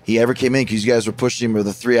he ever came in because you guys were pushing him with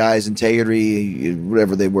the 3 eyes, integrity,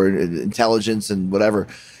 whatever they were, intelligence and whatever,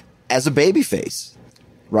 as a baby face,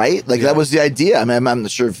 right? Like that was the idea. I mean, I'm not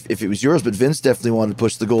sure if it was yours, but Vince definitely wanted to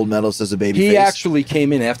push the gold medalist as a baby face. He actually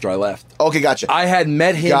came in after I left. Okay, gotcha. I had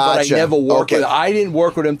met him, Gotcha. but I never worked Okay. with him. I didn't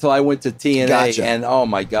work with him until I went to TNA. Gotcha. And oh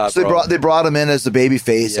my God, So bro. they brought him in as the baby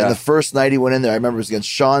face, Yeah. and the first night he went in there, I remember it was against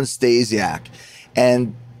Sean Stasiak,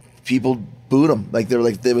 and people booed him. Like they were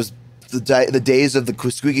like, there was the days of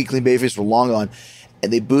the squeaky clean babyface were long gone,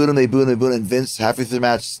 and they booed him, and Vince halfway through the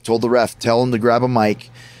match told the ref, tell him to grab a mic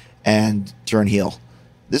and turn heel.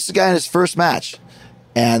 This is a guy in his first match,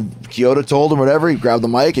 and Kyoto told him whatever. He grabbed the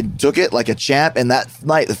mic and took it like a champ. And that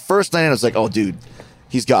night, the first night, I was like, oh, dude,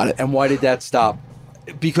 he's got it. And why did that stop?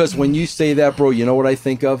 Because when you say that, bro, you know what I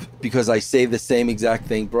think of? Because I say the same exact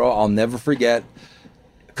thing, bro. I'll never forget.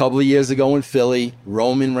 A couple of years ago in Philly,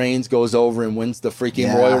 Roman Reigns goes over and wins the freaking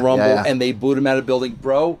Yeah, Royal Rumble, yeah. and they booed him out of the building.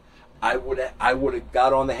 Bro, I would have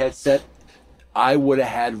got on the headset. I would have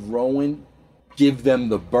had Rowan give them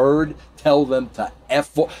the bird, tell them to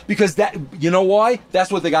F, because that, you know why? That's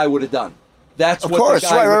what the guy would have done. That's Of what course, the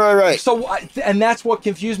guy right. So, and that's what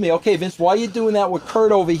confused me. Okay, Vince, why are you doing that with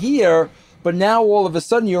Kurt over here? But now all of a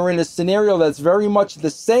sudden you're in a scenario that's very much the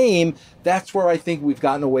same. That's where I think we've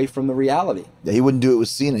gotten away from the reality. Yeah, he wouldn't do it with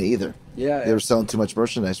Cena either. Yeah. They were selling too much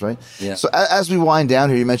merchandise, right? Yeah. So as we wind down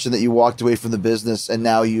here, you mentioned that you walked away from the business and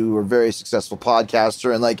now you are a very successful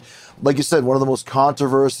podcaster. And like you said, one of the most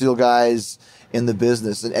controversial guys in the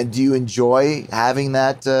business. And do you enjoy having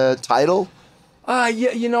that title? Yeah,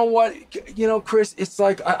 you know what? You know, Chris, it's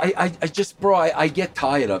like I just, bro, I get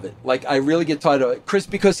tired of it. Like, I really get tired of it. Chris,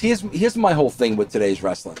 because here's my whole thing with today's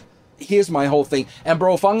wrestling. Here's my whole thing. And,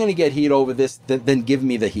 bro, if I'm going to get heat over this, then give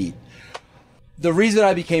me the heat. The reason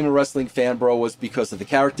I became a wrestling fan, bro, was because of the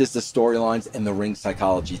characters, the storylines, and the ring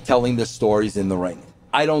psychology, telling the stories in the ring.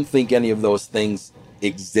 I don't think any of those things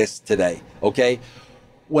exist today, okay?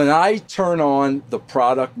 When I turn on the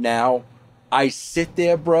product now, I sit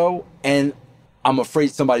there, bro, and I'm afraid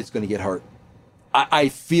somebody's going to get hurt. I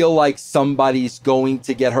feel like somebody's going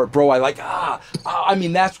to get hurt. Bro, I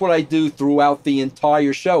mean, that's what I do throughout the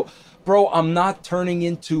entire show. Bro, I'm not turning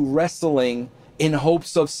into wrestling in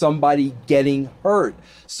hopes of somebody getting hurt.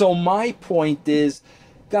 So my point is,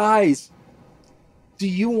 guys, do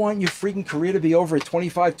you want your freaking career to be over at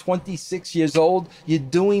 25, 26 years old? You're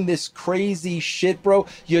doing this crazy shit, bro.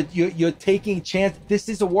 You're taking a chance. This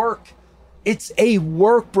is a work. It's a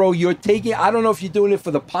work, bro. You're taking, I don't know if you're doing it for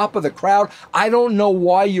the pop of the crowd. I don't know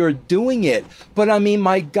why you're doing it. But I mean,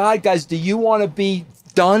 my God, guys, do you want to be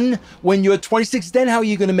done when you're 26? Then how are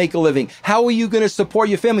you going to make a living? How are you going to support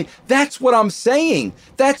your family? That's what I'm saying.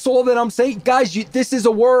 That's all that I'm saying. Guys, this is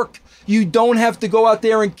a work. You don't have to go out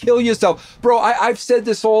there and kill yourself. Bro, I've said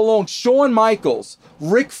this all along. Shawn Michaels,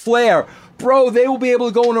 Ric Flair, bro, they will be able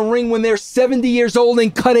to go in a ring when they're 70 years old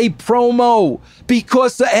and cut a promo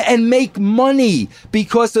and make money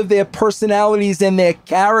because of their personalities and their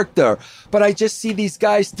character. But I just see these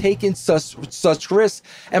guys taking such risks.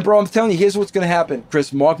 And bro, I'm telling you, here's what's going to happen.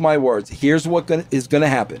 Chris, mark my words. Here's what is going to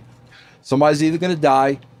happen. Somebody's either going to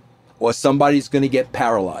die or somebody's going to get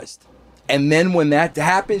paralyzed. And then when that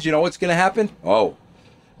happens, you know what's going to happen? Oh,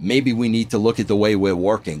 maybe we need to look at the way we're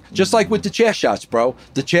working. Just like with the chair shots, bro.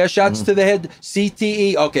 The chair shots to the head,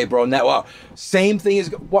 CTE. Okay, bro. Now, same thing is,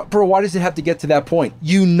 bro, why does it have to get to that point?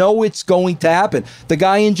 You know it's going to happen. The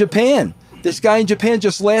guy in Japan, this guy in Japan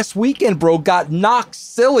just last weekend, bro, got knocked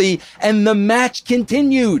silly and the match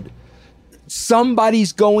continued.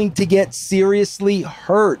 Somebody's going to get seriously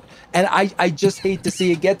hurt. And I just hate to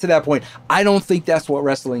see it get to that point. I don't think that's what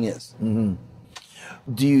wrestling is. Mm-hmm.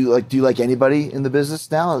 Do you like anybody in the business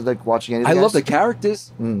now? Like watching any? I love the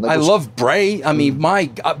characters. I love Bray. I mean, my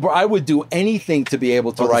God, I would do anything to be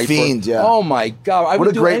able to write. The Fiend, yeah. Oh my God, what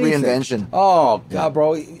a great reinvention. Oh God,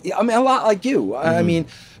 bro. I mean, a lot like you. I mean,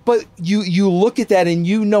 but you look at that and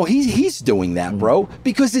you know he's doing that, bro,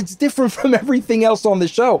 because it's different from everything else on the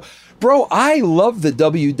show. Bro, I love the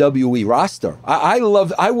WWE roster. I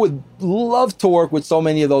would love to work with so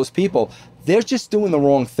many of those people. They're just doing the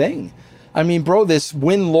wrong thing. I mean, bro, this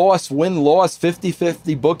win-loss,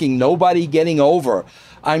 50-50 booking, nobody getting over.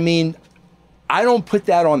 I mean, I don't put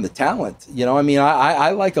that on the talent. You know, I mean, I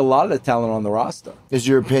like a lot of the talent on the roster. Is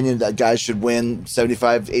your opinion that guys should win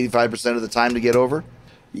 75, 85% of the time to get over?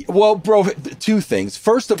 Well, bro, two things.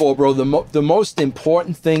 First of all, bro, the most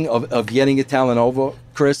important thing of getting a talent over,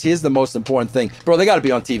 Chris, here's the most important thing. Bro, they got to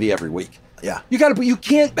be on TV every week. Yeah. You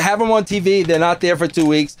can't have them on TV. They're not there for 2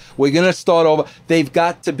 weeks. We're going to start over. They've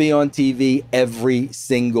got to be on TV every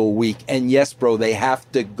single week. And yes, bro, they have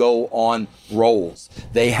to go on rolls.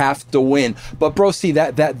 They have to win. But bro, see,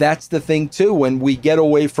 that's the thing too. When we get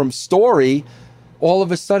away from story, all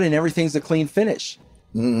of a sudden everything's a clean finish.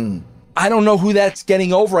 I don't know who that's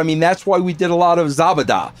getting over. I mean, that's why we did a lot of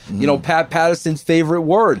Zabada, you know, Pat Patterson's favorite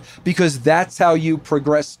word, because that's how you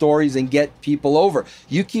progress stories and get people over.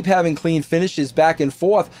 You keep having clean finishes back and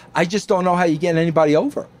forth. I just don't know how you get anybody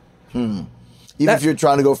over. Even if you're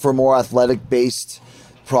trying to go for a more athletic-based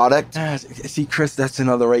product? See, Chris, that's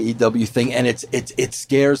another AEW thing, and it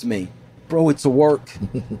scares me. Bro, it's a work.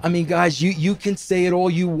 I mean, guys, you can say it all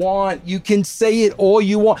you want. You can say it all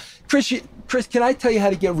you want. Chris, can I tell you how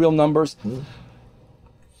to get real numbers?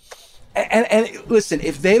 And listen,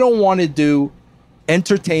 if they don't want to do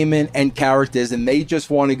entertainment and characters and they just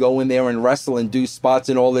want to go in there and wrestle and do spots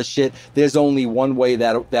and all this shit, there's only one way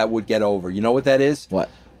that would get over. You know what that is? What?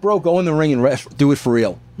 Bro, go in the ring and do it for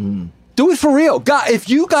real. Do it for real. God, if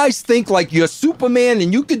you guys think like you're Superman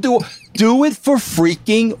and you could do it for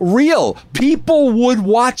freaking real. People would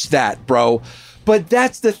watch that, bro. But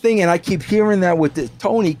that's the thing, and I keep hearing that with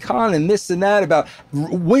Tony Khan and this and that about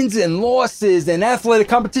wins and losses and athletic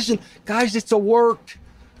competition. Guys, it's a work.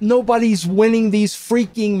 Nobody's winning these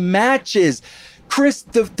freaking matches. Chris,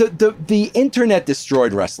 the internet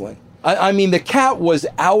destroyed wrestling. I mean, the cat was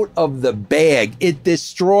out of the bag. It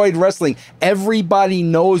destroyed wrestling. Everybody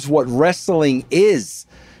knows what wrestling is.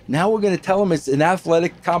 Now we're going to tell them it's an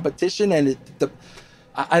athletic competition, and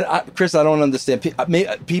Chris, I don't understand.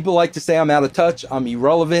 People like to say I'm out of touch, I'm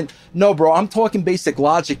irrelevant. No, bro, I'm talking basic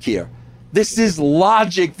logic here. This is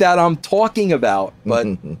logic that I'm talking about. But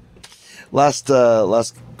last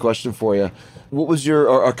question for you. What was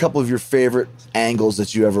a couple of your favorite angles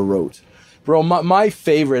that you ever wrote? Bro, my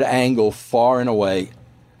favorite angle far and away,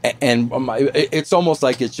 and it's almost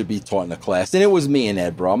like it should be taught in a class, and it was me and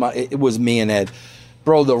Ed, bro. It was me and Ed.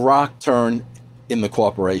 Bro, the Rock turn in the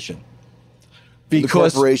corporation.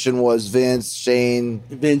 Because the corporation was Vince,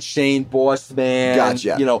 Shane, Boss Man.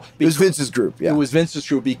 Gotcha. You know, it was Vince's group. Yeah, it was Vince's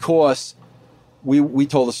group because we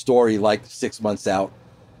told a story like 6 months out,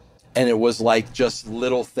 and it was like just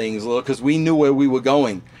little things, because we knew where we were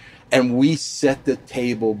going, and we set the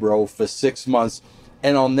table, bro, for 6 months.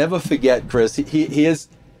 And I'll never forget, Chris.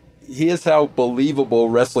 Here's how believable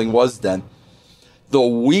wrestling was then. The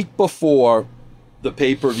week before the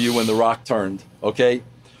pay-per-view when The Rock turned, okay,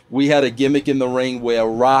 we had a gimmick in the ring where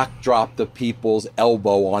Rock dropped the people's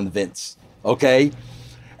elbow on Vince, okay?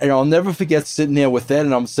 And I'll never forget sitting there with Ed,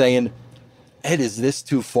 and I'm saying, Ed, is this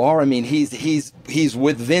too far? I mean, he's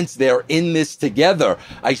with Vince. They're in this together.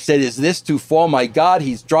 I said, is this too far? My God,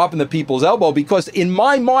 he's dropping the people's elbow, because in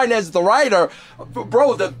my mind as the writer,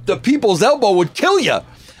 bro, the people's elbow would kill you.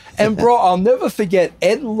 And bro, I'll never forget,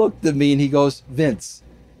 Ed looked at me and he goes, Vince,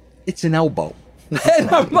 it's an elbow. And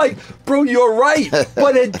I'm like, bro, you're right.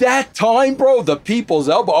 But at that time, bro, the people's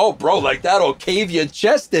elbow, oh, bro, like that'll cave your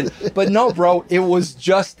chest in. But no, bro, it was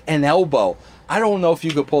just an elbow. I don't know if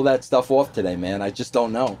you could pull that stuff off today, man. I just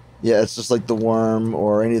don't know. Yeah, it's just like the worm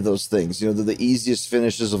or any of those things. You know, they're the easiest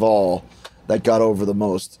finishes of all that got over the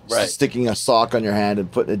most. Right. Sticking a sock on your hand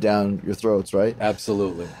and putting it down your throats, right?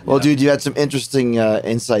 Absolutely. Well, Yeah. dude, you had some interesting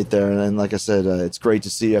insight there, and like I said, it's great to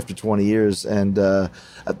see you after 20 years. And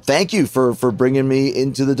thank you for bringing me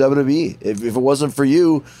into the WWE. If it wasn't for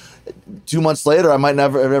you, 2 months later, I might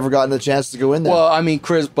never have ever gotten a chance to go in there. Well, I mean,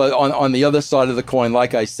 Chris, but on the other side of the coin,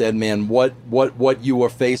 like I said, man, what you were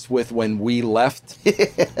faced with when we left,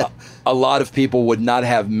 a lot of people would not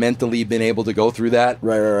have mentally been able to go through that.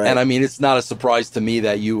 Right. And I mean, it's not a surprise to me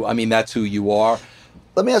that that's who you are.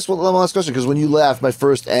 Let me ask one last question, because when you left, my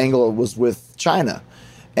first angle was with China,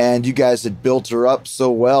 and you guys had built her up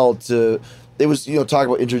so well it was, talk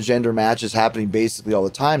about intergender matches happening basically all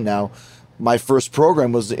the time now. My first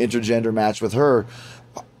program was the intergender match with her.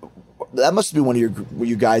 That must be one of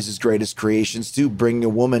you guys' greatest creations too, bringing a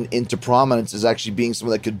woman into prominence as actually being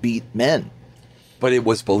someone that could beat men. But it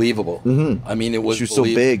was believable. Mm-hmm. I mean, it was. She was so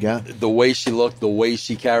big, huh? The way she looked, the way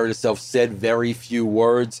she carried herself, said very few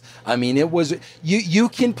words. I mean, it was. You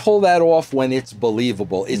can pull that off when it's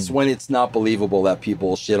believable. It's when it's not believable that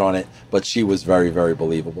people shit on it. But she was very, very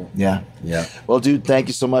believable. Yeah. Well, dude, thank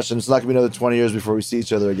you so much. And it's not gonna be another 20 years before we see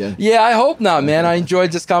each other again. Yeah, I hope not, man. I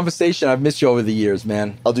enjoyed this conversation. I've missed you over the years,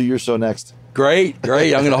 man. I'll do your show next. Great.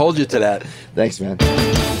 I'm gonna hold you to that. Thanks, man.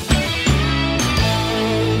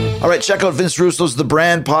 All right, check out Vince Russo's The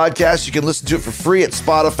Brand podcast. You can listen to it for free at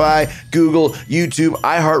Spotify, Google, YouTube,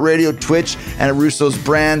 iHeartRadio, Twitch, and at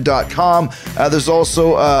russosbrand.com. There's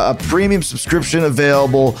also a premium subscription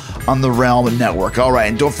available on the Realm Network. All right,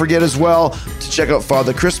 and don't forget as well to check out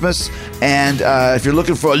Father Christmas. And if you're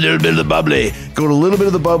looking for a little bit of the bubbly, go to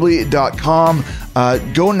littleBitOfTheBubbly.com.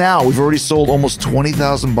 Go now. We've already sold almost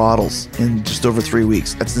 20,000 bottles in just over 3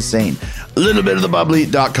 weeks. That's insane.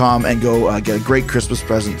 littleBitOfTheBubbly.com and go get a great Christmas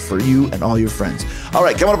present for you and all your friends. All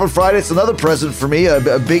right, coming up on Friday, it's another present for me.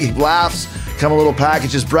 A big laughs come in little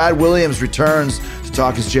packages. Brad Williams returns to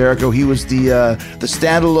talk as Jericho. He was the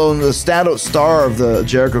standout star of the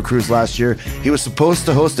Jericho Cruise last year. He was supposed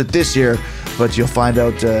to host it this year, but you'll find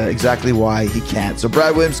out exactly why he can't. So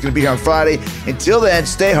Brad Williams is going to be here on Friday. Until then,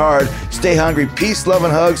 stay hard, stay hungry, peace, love,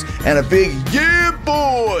 and hugs, and a big yeah,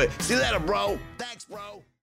 boy. See you later, bro. Thanks, bro.